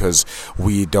process, because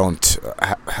we don't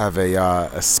have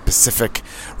a specific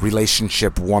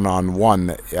relationship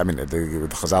one-on-one. I mean, the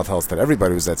Chazal tells us that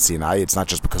everybody was at Sinai. It's not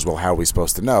just because, well, how are we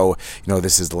supposed to know?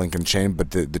 This is the link and chain,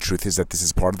 but the truth is that this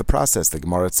is part of the process. The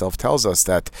Gemara itself tells us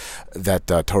that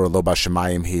Torah lo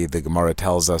b'shamayim, the Gemara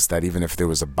tells us that even if there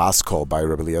was a bas kol by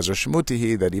Rabbi Eliezer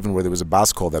Shemuti, that even where there was a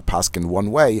bas kol that paskined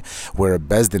one way, where a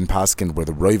bezdin paskined, where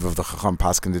the roiv of the chacham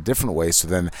paskined a different way, so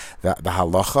then the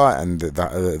halacha and the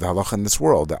halacha in this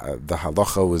world, the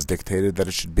halacha was dictated that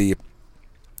it should be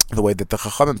the way that the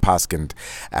Chachamim paskined.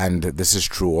 And this is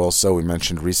true also, we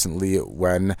mentioned recently,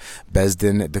 when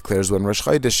Bezdin declares when Rosh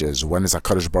Chodesh is. When is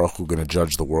HaKadosh Baruch Hu going to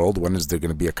judge the world? When is there going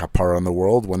to be a kapara on the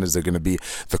world? When is there going to be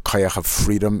the koyach of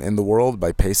freedom in the world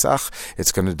by Pesach?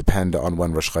 It's going to depend on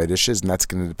when Rosh Chodesh is, and that's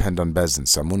going to depend on Bezdin.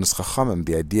 So Amunas Chachamim,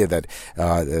 the idea that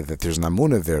there's an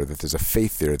amunah there, that there's a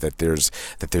faith there, that there's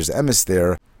emes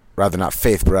there, rather not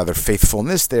faith, but rather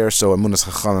faithfulness there. So Amunas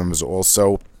Chachamim is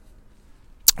also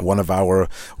one of our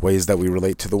ways that we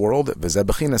relate to the world.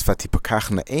 Pikeach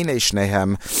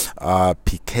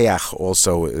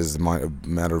also is a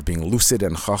matter of being lucid,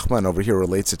 and Chachma, and over here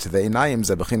relates it to the Einayim.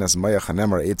 Zebechinas mayach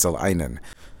hanemer eitzel einen.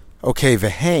 Okay,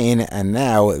 vehein, and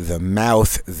now the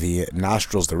mouth, the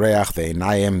nostrils, the reach, the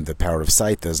einayim, the power of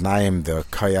sight, the znaim, the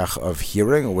kayach of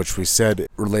hearing, which we said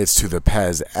relates to the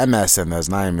pez emes, and the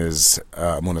znaim is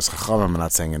Emunas Chachamim. I'm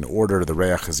not saying in order. The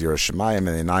reach is Yiras Shamayim, and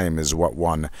the einayim is what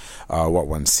one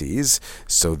sees.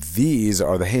 So these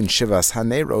are the hein shivas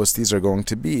haneros. These are going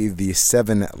to be the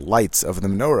 7 lights of the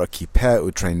menorah. Kipeh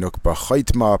utrei nukba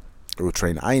chaytma,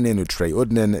 Utrein Einin, Utrei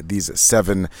Udnin, these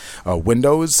 7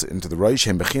 windows into the Rosh,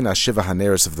 and Bechina Shiva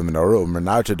Haneres of the menorah,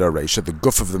 Umernarta Daresha, the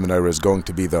guf of the menorah is going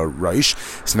to be the Rosh.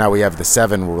 So now we have the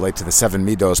 7, will relate to the 7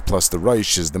 midos plus the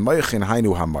Rosh is the Moichin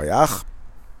Hainu HaMoyach.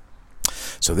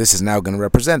 So this is now going to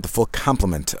represent the full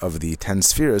complement of the 10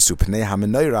 spheres. Upnei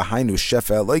HaMenorah Hainu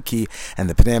Shefa Eloki, and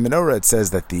the Pnei HaMenorah, it says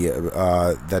that the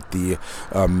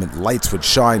lights would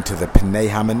shine to the Pnei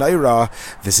HaMenorah.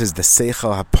 This is the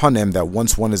Seichel HaPanim, that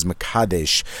once one is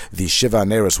Mekadesh, the Shiva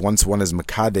Haneros, once one is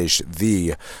Mekadesh,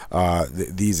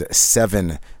 these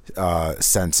 7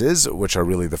 senses, which are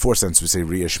really the four senses. We say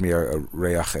Ri'ah, Shmi'ah,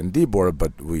 Reach, and Dibor,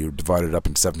 but we divide it up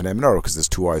into 7 B'nai Menorah because there's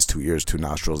 2 eyes, 2 ears, 2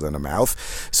 nostrils, and a mouth.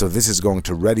 So this is going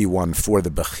to ready one for the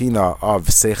Bechina of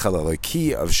Seichel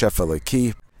Elokei, of Shef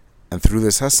Elokei. And through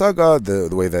this Hasaga,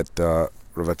 the way that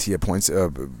Rav Atia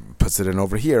puts it in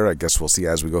over here, I guess we'll see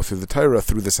as we go through the Torah,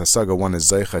 through this Hasaga, one is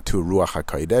Zeicha to Ruach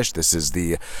HaKodesh. This is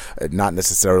the not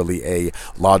necessarily a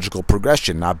logical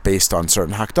progression, not based on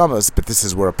certain Hakdamas, but this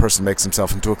is where a person makes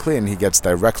himself into a Kli, and he gets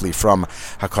directly from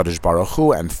HaKadosh Baruch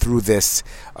Hu, and through this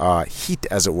heat,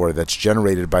 as it were, that's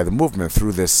generated by the movement,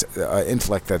 through this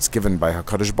intellect that's given by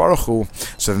HaKadosh Baruch Hu,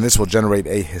 so then this will generate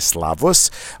a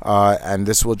Hislavus, and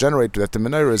this will generate that the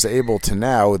Menorah is able to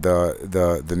now,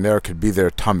 the Ner could be there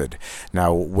Tamid.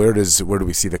 Now, where do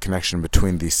we see the connection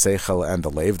between the Seichel and the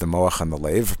Leiv, the Moach and the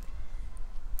Leiv?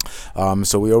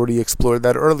 So we already explored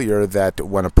that earlier, that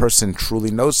when a person truly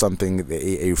knows something,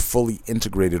 a fully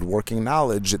integrated working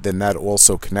knowledge, then that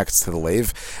also connects to the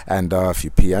Leiv. And if you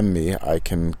PM me, I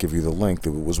can give you the link.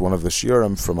 It was one of the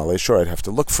shiurim from Alei Shor, I'd have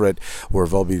to look for it, where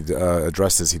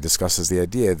Volby he discusses the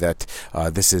idea that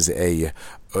this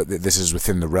is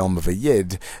within the realm of a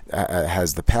Yid,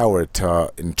 has the power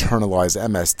to internalize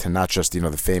MS, to not just,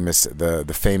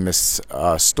 the famous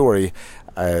story.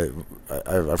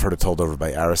 I've heard it told over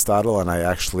by Aristotle, and I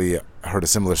actually heard a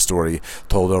similar story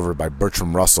told over by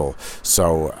Bertrand Russell.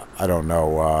 So I don't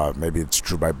know, maybe it's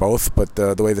true by both, but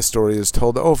the way the story is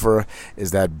told over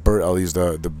is that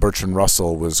the Bertrand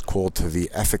Russell was called to the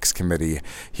ethics committee.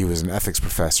 He was an ethics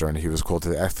professor, and he was called to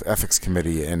the ethics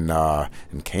committee in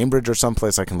Cambridge or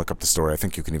someplace. I can look up the story. I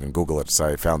think you can even Google it, so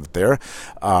I found it there.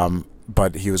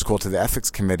 But he was called to the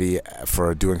ethics committee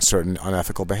for doing certain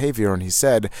unethical behavior, and he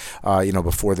said,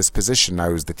 before this position, I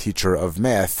was the teacher of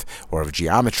math or of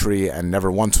geometry, and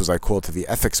never once was I called to the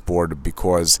ethics board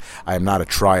because I am not a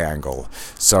triangle.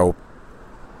 So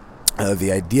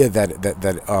the idea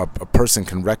that a person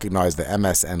can recognize the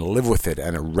MS and live with it,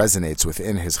 and it resonates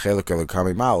within his Chelek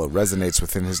Elokei Mal, it resonates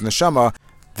within his neshama.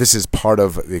 This is part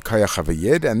of the Koyach of a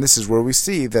Yid, and this is where we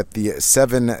see that the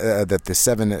seven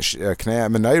Knei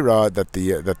Menorah,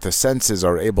 that the senses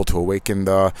are able to awaken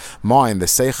the mind, the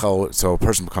Seichel, so a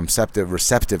person becomes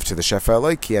receptive to the Shefa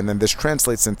Elokei, and then this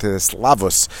translates into this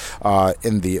Lavus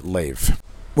in the Leiv.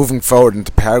 Moving forward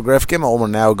into paragraph Gimel, we're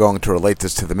now going to relate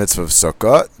this to the mitzvah of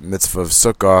Sukkah. Mitzvah of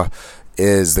Sukkah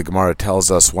is, the Gemara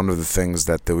tells us, one of the things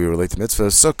that we relate to mitzvah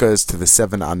of Sukkah is to the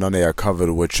 7 Anonei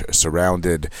HaKavod which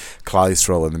surrounded Klal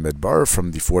Yisrael in the Midbar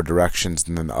from the 4 directions,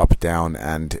 and then up, down,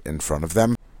 and in front of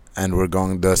them. And we're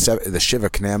going the Shiva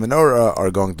Knei Menorah are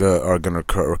going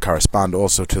to correspond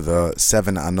also to the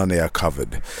 7 Anonei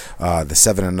HaKavod. The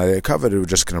 7 Anonei HaKavod, we're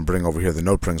just going to bring over here the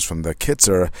note brings from the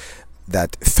Kitzur,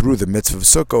 that through the mitzvah of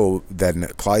Sukkah, then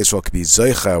Klal Yisrael could be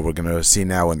Zeicha. We're going to see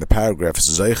now in the paragraph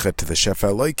Zeicha to the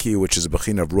Shefa Elokei, which is a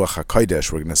Bechina of Ruach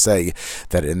HaKodesh. We're going to say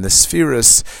that in the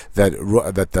Spheres, that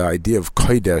the idea of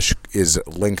Kodesh is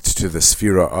linked to the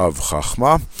Sphera of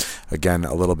Chachma. Again,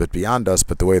 a little bit beyond us,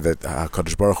 but the way that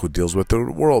HaKadosh Baruch Hu deals with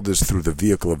the world is through the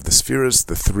vehicle of the Spheres,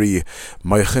 the 3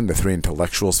 Moichin, the 3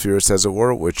 intellectual spheres, as it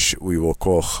were, which we will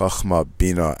call Chachma,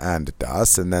 Bina, and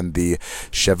Das, and then the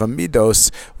Sheva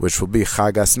Midos, which will be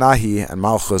Chagas Nahi and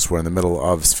Malchus. We're in the middle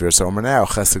of Sphere Somer now,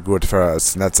 Chesed Gur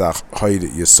Tiferes Netzach Hoid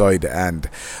Yesoid and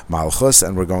Malchus,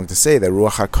 and we're going to say that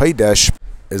Ruach HaKodesh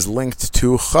is linked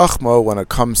to Chachma when it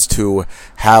comes to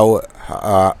how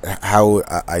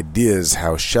ideas,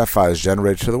 how Shefa is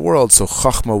generated to the world. So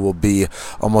Chachma will be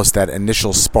almost that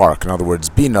initial spark. In other words,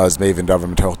 Bina is Mevin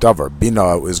Davar Metoch Davar.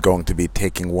 Bina is going to be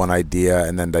taking one idea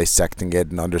and then dissecting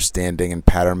it and understanding and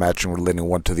pattern matching, relating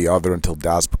one to the other until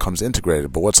Das becomes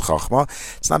integrated. But what's Chachma?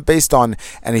 It's not based on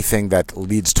anything that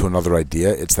leads to another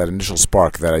idea. It's that initial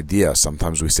spark, that idea.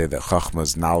 Sometimes we say that Chachma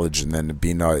is knowledge and then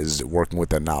Bina is working with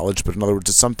that knowledge. But in other words,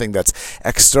 it's something that's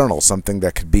external, something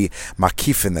that could be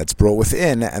makifin, that's brought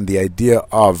within, and the idea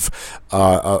of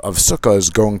Sukkah is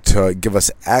going to give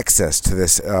us access to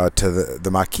this, to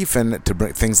the makifin, to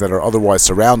bring things that are otherwise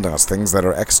surrounding us, things that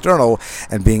are external,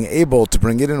 and being able to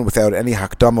bring it in without any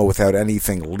hakdama, without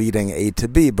anything leading A to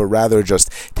B, but rather just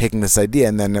taking this idea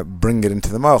and then bring it into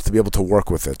the mouth to be able to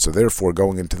work with it. So therefore,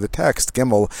 going into the text,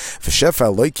 Gimel, v'shefa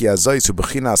Elokei azay su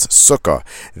b'chinas Sukkah.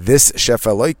 This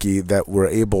shefa Elokei that we're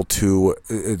able to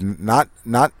not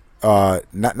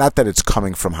that it's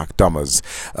coming from hakdamas,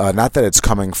 not that it's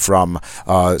coming from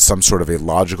some sort of a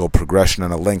logical progression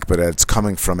and a link, but it's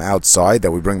coming from outside,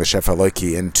 that we bring the Shefa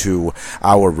Elokei into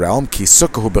our realm. Ki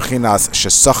Sukkah hu bechinas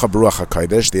shesacha b'ruach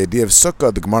HaKodesh. The idea of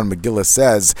Sukkah, the Gemara Megillah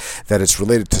says that it's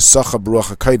related to Sacha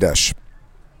b'ruach HaKodesh.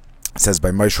 It says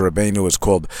by Moshe Rabbeinu, is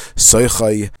called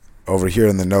Soichai. over here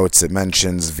in the notes, it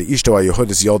mentions V'ishto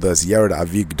Yehudis Yolda as Yered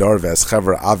Avi Gdar Ves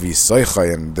Chaver Avi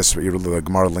Soicha, and this the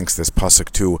Gemara links this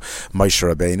pasuk to Moshe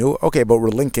Rabbeinu. Okay, but we're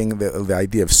linking the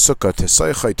idea of Sukkah to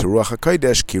Soicha to Ruach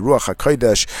HaKodesh, Ki Ruach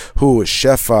HaKodesh Hu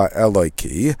Shefa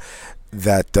Eloki.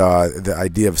 That the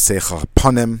idea of Seicha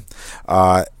Panim,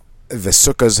 the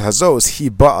Sukkahs Hazos Hi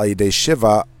Ba'idei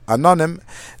Shiva Anonim,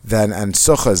 then and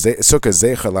Sukkah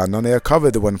Zeicher Anonei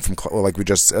covered when from, like we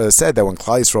just said, that when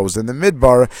Klal Yisrael was in the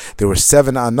Midbar, there were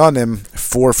 7 Anonim,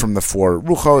 4 from the 4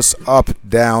 Ruchos, up,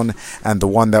 down, and the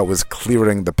one that was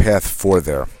clearing the path for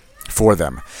them.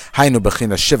 Hainu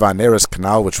Bechina Shiva Neres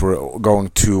Canal, which we're going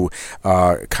to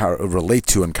relate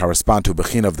to and correspond to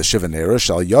Bechina of the Shiva Neres.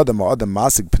 Shal Yadam Adam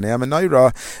Masig Pnei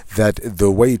Amenayra, that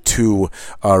the way to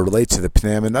relate to the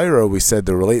Pnei Amenayra, we said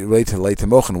the relate to the Leit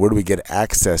Mochen. Where do we get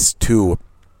access to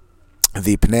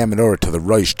the Pnei Menorah, to the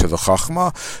Rosh, to the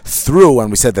Chachma, through, and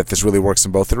we said that this really works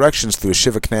in both directions, through a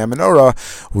Shiva Pnei Menorah.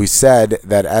 We said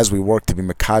that as we work to be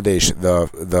Mekadesh,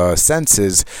 the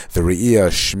senses, the Re'iyah,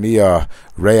 Shmiya,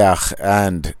 Reach,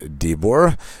 and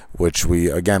Dibur, which we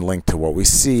again link to what we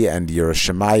see, and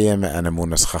Yerushalayim, and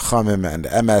Emunas Chachamim, and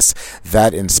Emes,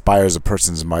 that inspires a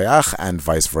person's Mayach, and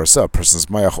vice versa. A person's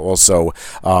Mayach also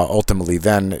ultimately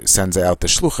then sends out the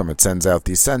Shluchim, it sends out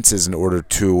these senses in order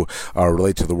to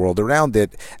relate to the world around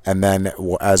it, and then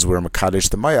as we're Mekadesh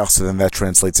the Mayach, so then that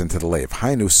translates into the Leiv.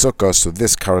 Hainu Sukkah, so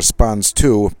this corresponds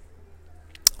to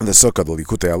the Sukkah. The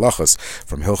Likutei Halachos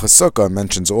from Hilchas Sukkah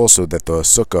mentions also that the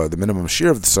Sukkah, the minimum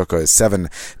shear of the Sukkah, is 7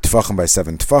 tefachim by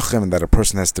 7 tefachim, and that a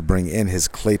person has to bring in his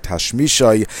klei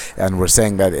tashmishay. And we're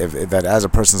saying that that as a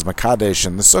person's makadesh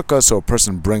in the Sukkah, so a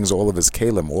person brings all of his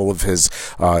kalim, all of his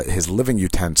living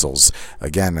utensils.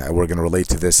 Again, we're going to relate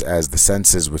to this as the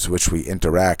senses with which we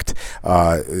interact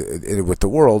with the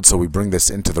world. So we bring this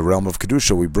into the realm of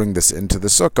kedusha. We bring this into the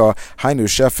Sukkah. Hainu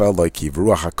shefa loikiv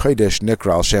ruach hakodesh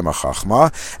nikra al shem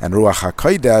hachachma. And Ruach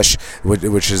HaKodesh,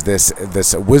 which is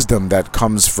this wisdom that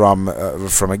comes from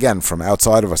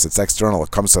outside of us. It's external.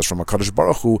 It comes to us from HaKadosh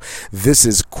Baruch Hu. This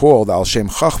is called Al Shem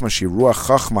Chachma Shi Ruach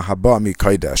Chachma Haba Mi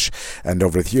Kodesh. And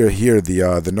over here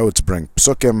the notes bring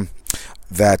psukim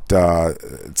that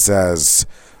it says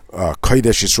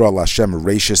Kodesh Yisrael Hashem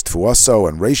Reishis Tfuaso,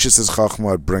 and Reishis is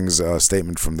Chachma. It brings a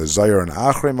statement from the Zohar and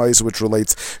Achrei, which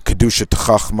relates Kedusha to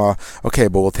Chachma. Okay,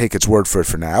 but we'll take its word for it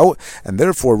for now. And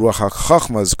therefore, Ruach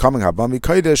HaChachma is coming Habami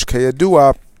Kodesh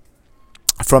Keyadua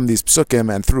from these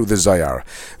psukim and through the Zayar.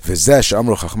 V'zesh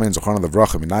amru chachmein zochron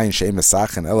levracha minayin she'en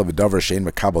mesachen ela v'davar she'en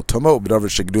mekabel tuma v'davar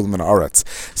she'gedul min haaretz.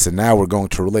 So now we're going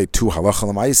to relate to halacha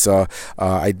l'maisa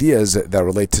ideas that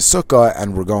relate to sukkah,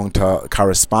 and we're going to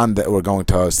correspond. We're going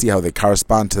to see how they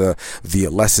correspond to the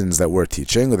lessons that we're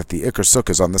teaching. That the ikar sukkah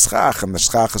is on the schach, and the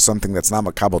schach is something that's not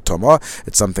mekabel tuma.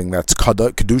 It's something that's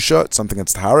kedusha. It's something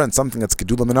that's tahara, and something that's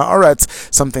gedul min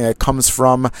haaretz. Something that comes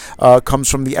from the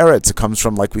eretz. It comes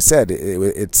from, like we said,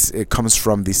 it comes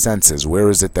from the senses. Where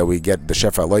is it that we get the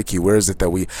Shefa Loiki? Where is it that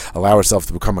we allow ourselves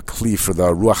to become a kli for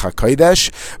the Ruach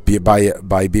HaKodesh?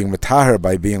 By being Mataher,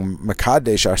 by being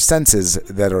Makadesh, our senses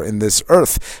that are in this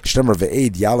earth. Shnemer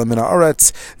ve'ed yalam min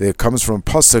haaretz. It comes from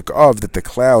pasuk of that the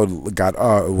cloud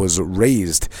was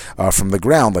raised from the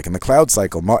ground, like in the cloud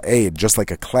cycle. Ma'ed, just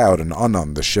like a cloud, an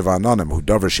anon, the Shiva Anonim, who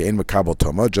davar she'en makabel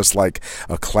toma, just like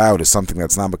a cloud is something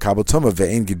that's not makabel toma.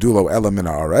 Ve'en gidulo ela min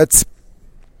haaretz.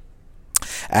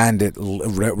 And it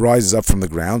rises up from the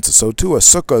ground. So too, a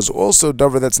sukkah is also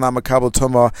davar that's not makabel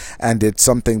tuma, and it's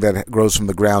something that grows from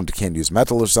the ground. You can't use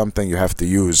metal or something. You have to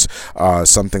use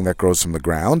something that grows from the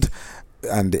ground.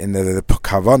 And in the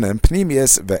kavanim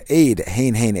pnimius the aid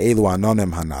hein elu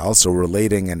anonim hanal. So we're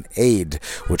relating an aid,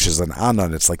 which is an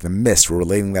anon. It's like the mist. We're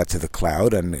relating that to the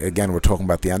cloud. And again, we're talking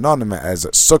about the anonim as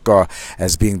sukkah,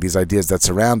 as being these ideas that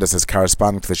surround us, as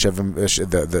corresponding to the shiva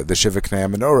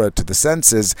knei menorah, to the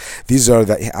senses. These are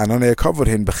the anonei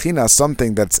kavodim bechina,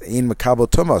 something that's in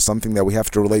makabel tuma, something that we have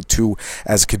to relate to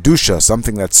as kedusha,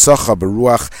 something that's sacha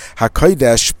beruach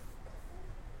hakodesh.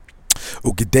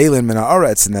 Ugedelin min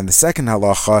haaretz, and then the second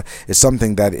halacha is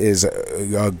something that is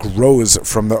grows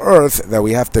from the earth, that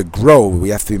we have to grow. We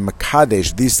have to be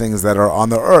makadesh, these things that are on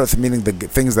the earth, meaning the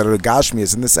things that are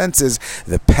gashmias in the senses,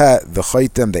 the pet, the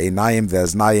chaitim, the einayim, the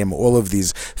aznayim, all of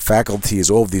these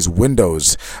faculties, all of these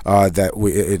windows that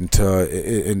we into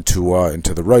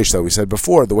the Rosh that we said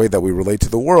before, the way that we relate to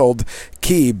the world,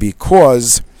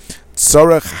 because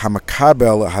Tzorech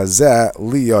hamakabel hazeh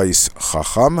liyois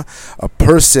chacham, a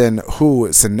person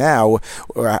who, so now,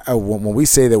 when we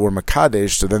say that we're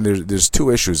makadesh, so then there's two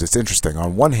issues. It's interesting.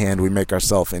 On one hand, we make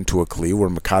ourselves into a kli, we're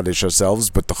makadesh ourselves,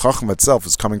 but the chacham itself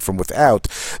is coming from without.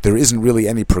 There isn't really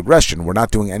any progression. We're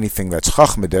not doing anything that's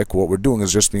chachmadik. What we're doing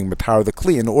is just being matar the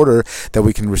kli in order that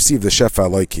we can receive the shefa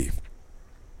loiki.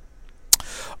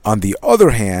 On the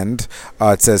other hand,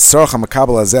 it says Sarach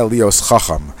HaMakabel Hazeh Lios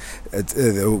Chacham.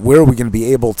 Where are we going to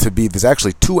be able to be? There's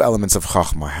actually two elements of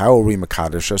Chachma. How are we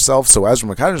Makadosh ourselves? So as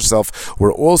we're Makadosh ourselves,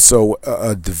 we're also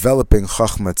developing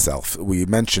Chachma itself. We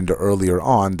mentioned earlier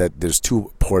on that there's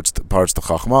two parts to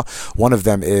Chachma. One of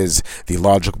them is the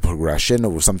logical progression,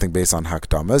 or something based on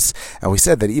Hakdamas. And we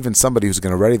said that even somebody who's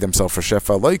going to ready themselves for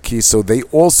Shefa Loiki, so they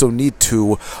also need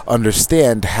to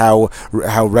understand how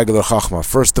regular Chachma.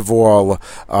 First of all,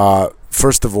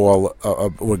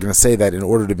 we're going to say that in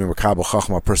order to be Makabel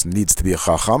Chachma, a person needs to be a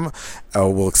Chacham.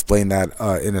 We'll explain that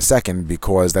in a second,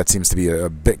 because that seems to be a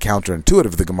bit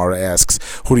counterintuitive. The Gemara asks,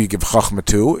 who do you give Chachma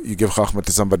to? You give Chachma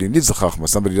to somebody who needs the Chachma.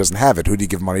 Somebody who doesn't have it. Who do you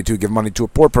give money to? You give money to a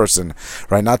poor person,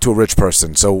 right? Not to a rich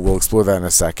person. So we'll explore that in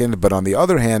a second. But on the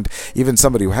other hand, even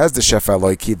somebody who has the Shefa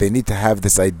Loiki, they need to have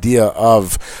this idea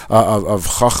of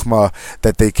Chachma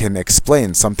that they can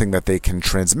explain, something that they can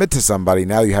transmit to somebody.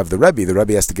 Now you have the Rebbe. The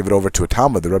Rebbe has to give it over to a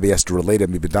Talmud. The Rebbe has to relate it,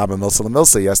 Mibidaba Milsa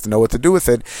Milsa. He has to know what to do with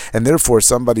it, and therefore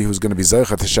somebody who's going to be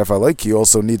Zeicha to Shefa Loiki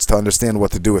also needs to understand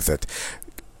what to do with it.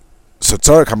 So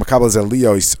Tzarek HaMakabel Hazeh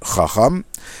Lios Chacham,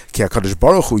 Ki HaKadosh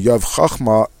Baruch Hu Yav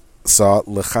Chachma Sa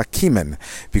Lechakimen,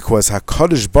 because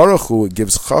HaKadosh Baruch Hu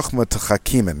gives Chachma to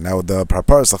Chakimen. Now the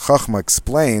Parparas Chachma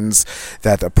explains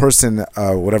that a person,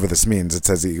 whatever this means, it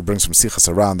says, he brings from Sichas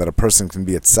around that a person can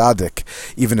be a tzaddik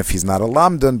even if he's not a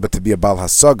lamdan, but to be a bal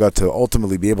hasaga, to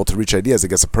ultimately be able to reach ideas. I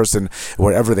guess a person,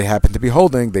 wherever they happen to be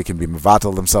holding, they can be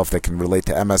mevatel themselves, they can relate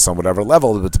to MS on whatever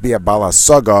level, but to be a bal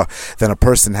hasaga, then a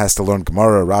person has to learn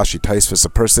Gemara, Rashi, Taisvis.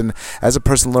 As a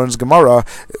person learns Gemara,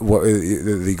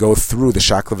 they go through the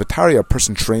Shakla a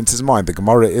person trains his mind. The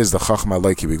Gemara is the Chachma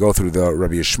Loiki. We go through the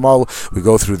Rabbi Yishmael, we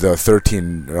go through the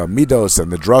 13 Midos and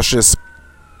the Drushes.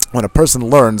 When a person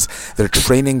learns, they're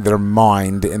training their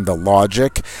mind in the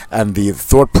logic and the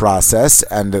thought process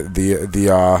and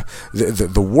the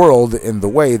world in the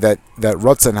way that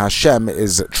Ratzon Hashem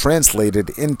is translated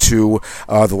into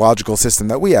the logical system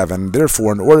that we have. And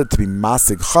therefore, in order to be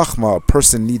Masig Chachma, a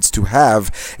person needs to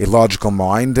have a logical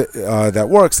mind that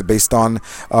works based on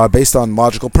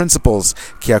logical principles,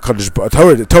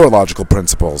 Torah logical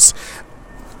principles.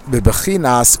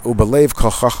 Bebechinas ubelev kol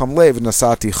chacham lev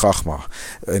nasati chachma.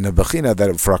 In a bechina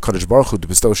that for HaKadosh Baruch Hu to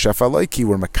bestow shefa loiki,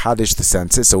 we're makadesh the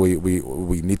senses. So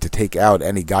we need to take out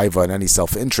any gaiva and any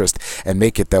self-interest and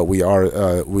make it that we are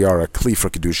a kli for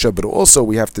kedusha. But also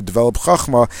we have to develop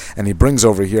chachma. And he brings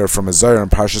over here from a Zohar in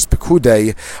Parshas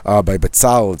Pekudei by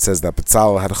Betzal. It says that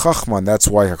Betzal had chachma, and that's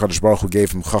why HaKadosh Baruch Hu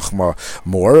gave him chachma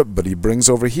more. But he brings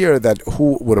over here that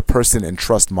who would a person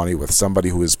entrust money with? Somebody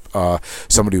who is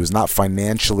not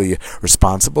financially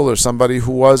responsible, or somebody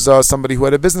who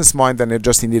had a business mind and he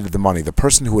needed the money. The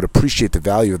person who would appreciate the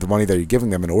value of the money that you're giving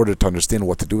them in order to understand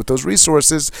what to do with those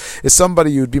resources is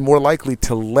somebody you'd be more likely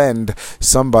to lend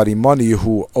somebody money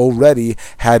who already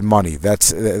had money.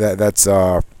 That's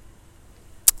the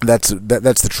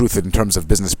truth in terms of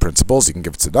business principles. You can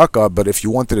give tzedakah, but if you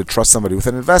wanted to trust somebody with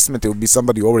an investment, it would be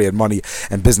somebody who already had money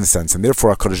and business sense. And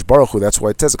therefore, HaKadosh Baruch Hu, that's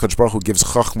why it says HaKadosh Baruch Hu gives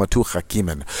chachma to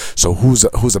chakimen. So who's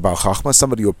about chachma?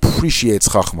 Somebody who appreciates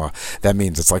chachma. That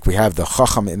means it's like we have the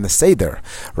chacham in the seder,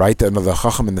 right? And the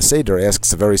chacham in the seder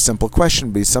asks a very simple question,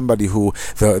 but he's somebody who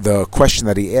the question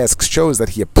that he asks shows that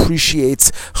he appreciates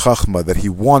chachma, that he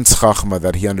wants chachma,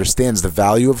 that he understands the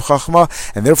value of chachma,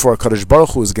 and therefore HaKadosh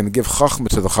Baruch Hu is going to give chachma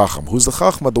to the Chacham. Who's the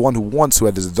Chachma? The one who wants, who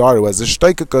had his desire, who has the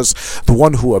Shteikikus, the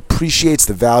one who appreciates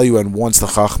the value and wants the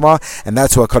Chachma, and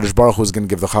that's who HaKadosh Baruch Hu is going to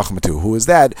give the Chachma to. Who is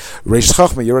that? Reish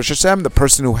Chachma, Yerush Hashem, the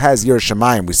person who has Yerush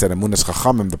Shamayim. We said Emunas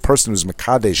Chachamim, the person who's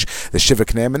Mekadesh, the Shiva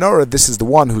Knei Menorah. This is the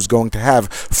one who's going to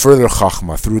have further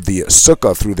Chachma through the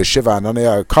Sukkah, through the Shiva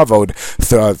Ananei Kavod,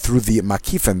 through the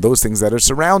Makifin, those things that are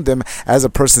surround him. As a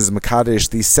person is Mekadesh,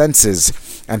 these senses,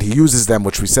 and he uses them,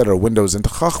 which we said are windows into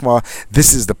Chachma,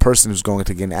 this is the person who's going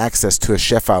to gain access to a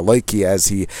shefa loiki as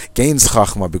he gains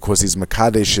chachma, because he's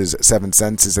mekadesh his seven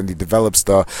senses and he develops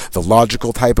the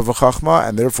logical type of a chachma,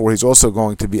 and therefore he's also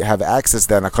going to have access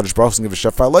then. HaKadosh Baruch Hu give a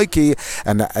shefa loiki,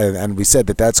 and we said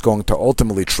that that's going to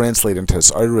ultimately translate into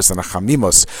his iris and a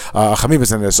chamimus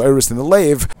and his iris in the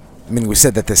lave. meaning we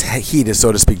said that this heat is,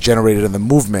 so to speak, generated in the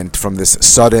movement from this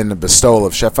sudden bestowal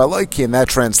of Shefa Eloki, and that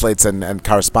translates and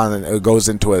corresponds, goes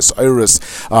into a Iris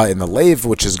in the lave,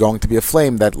 which is going to be a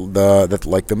flame that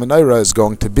like the menorah is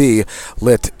going to be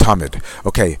lit tamid.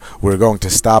 Okay, we're going to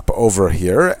stop over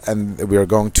here, and we are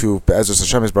going to, as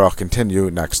Hashem is Baruch, continue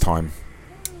next time.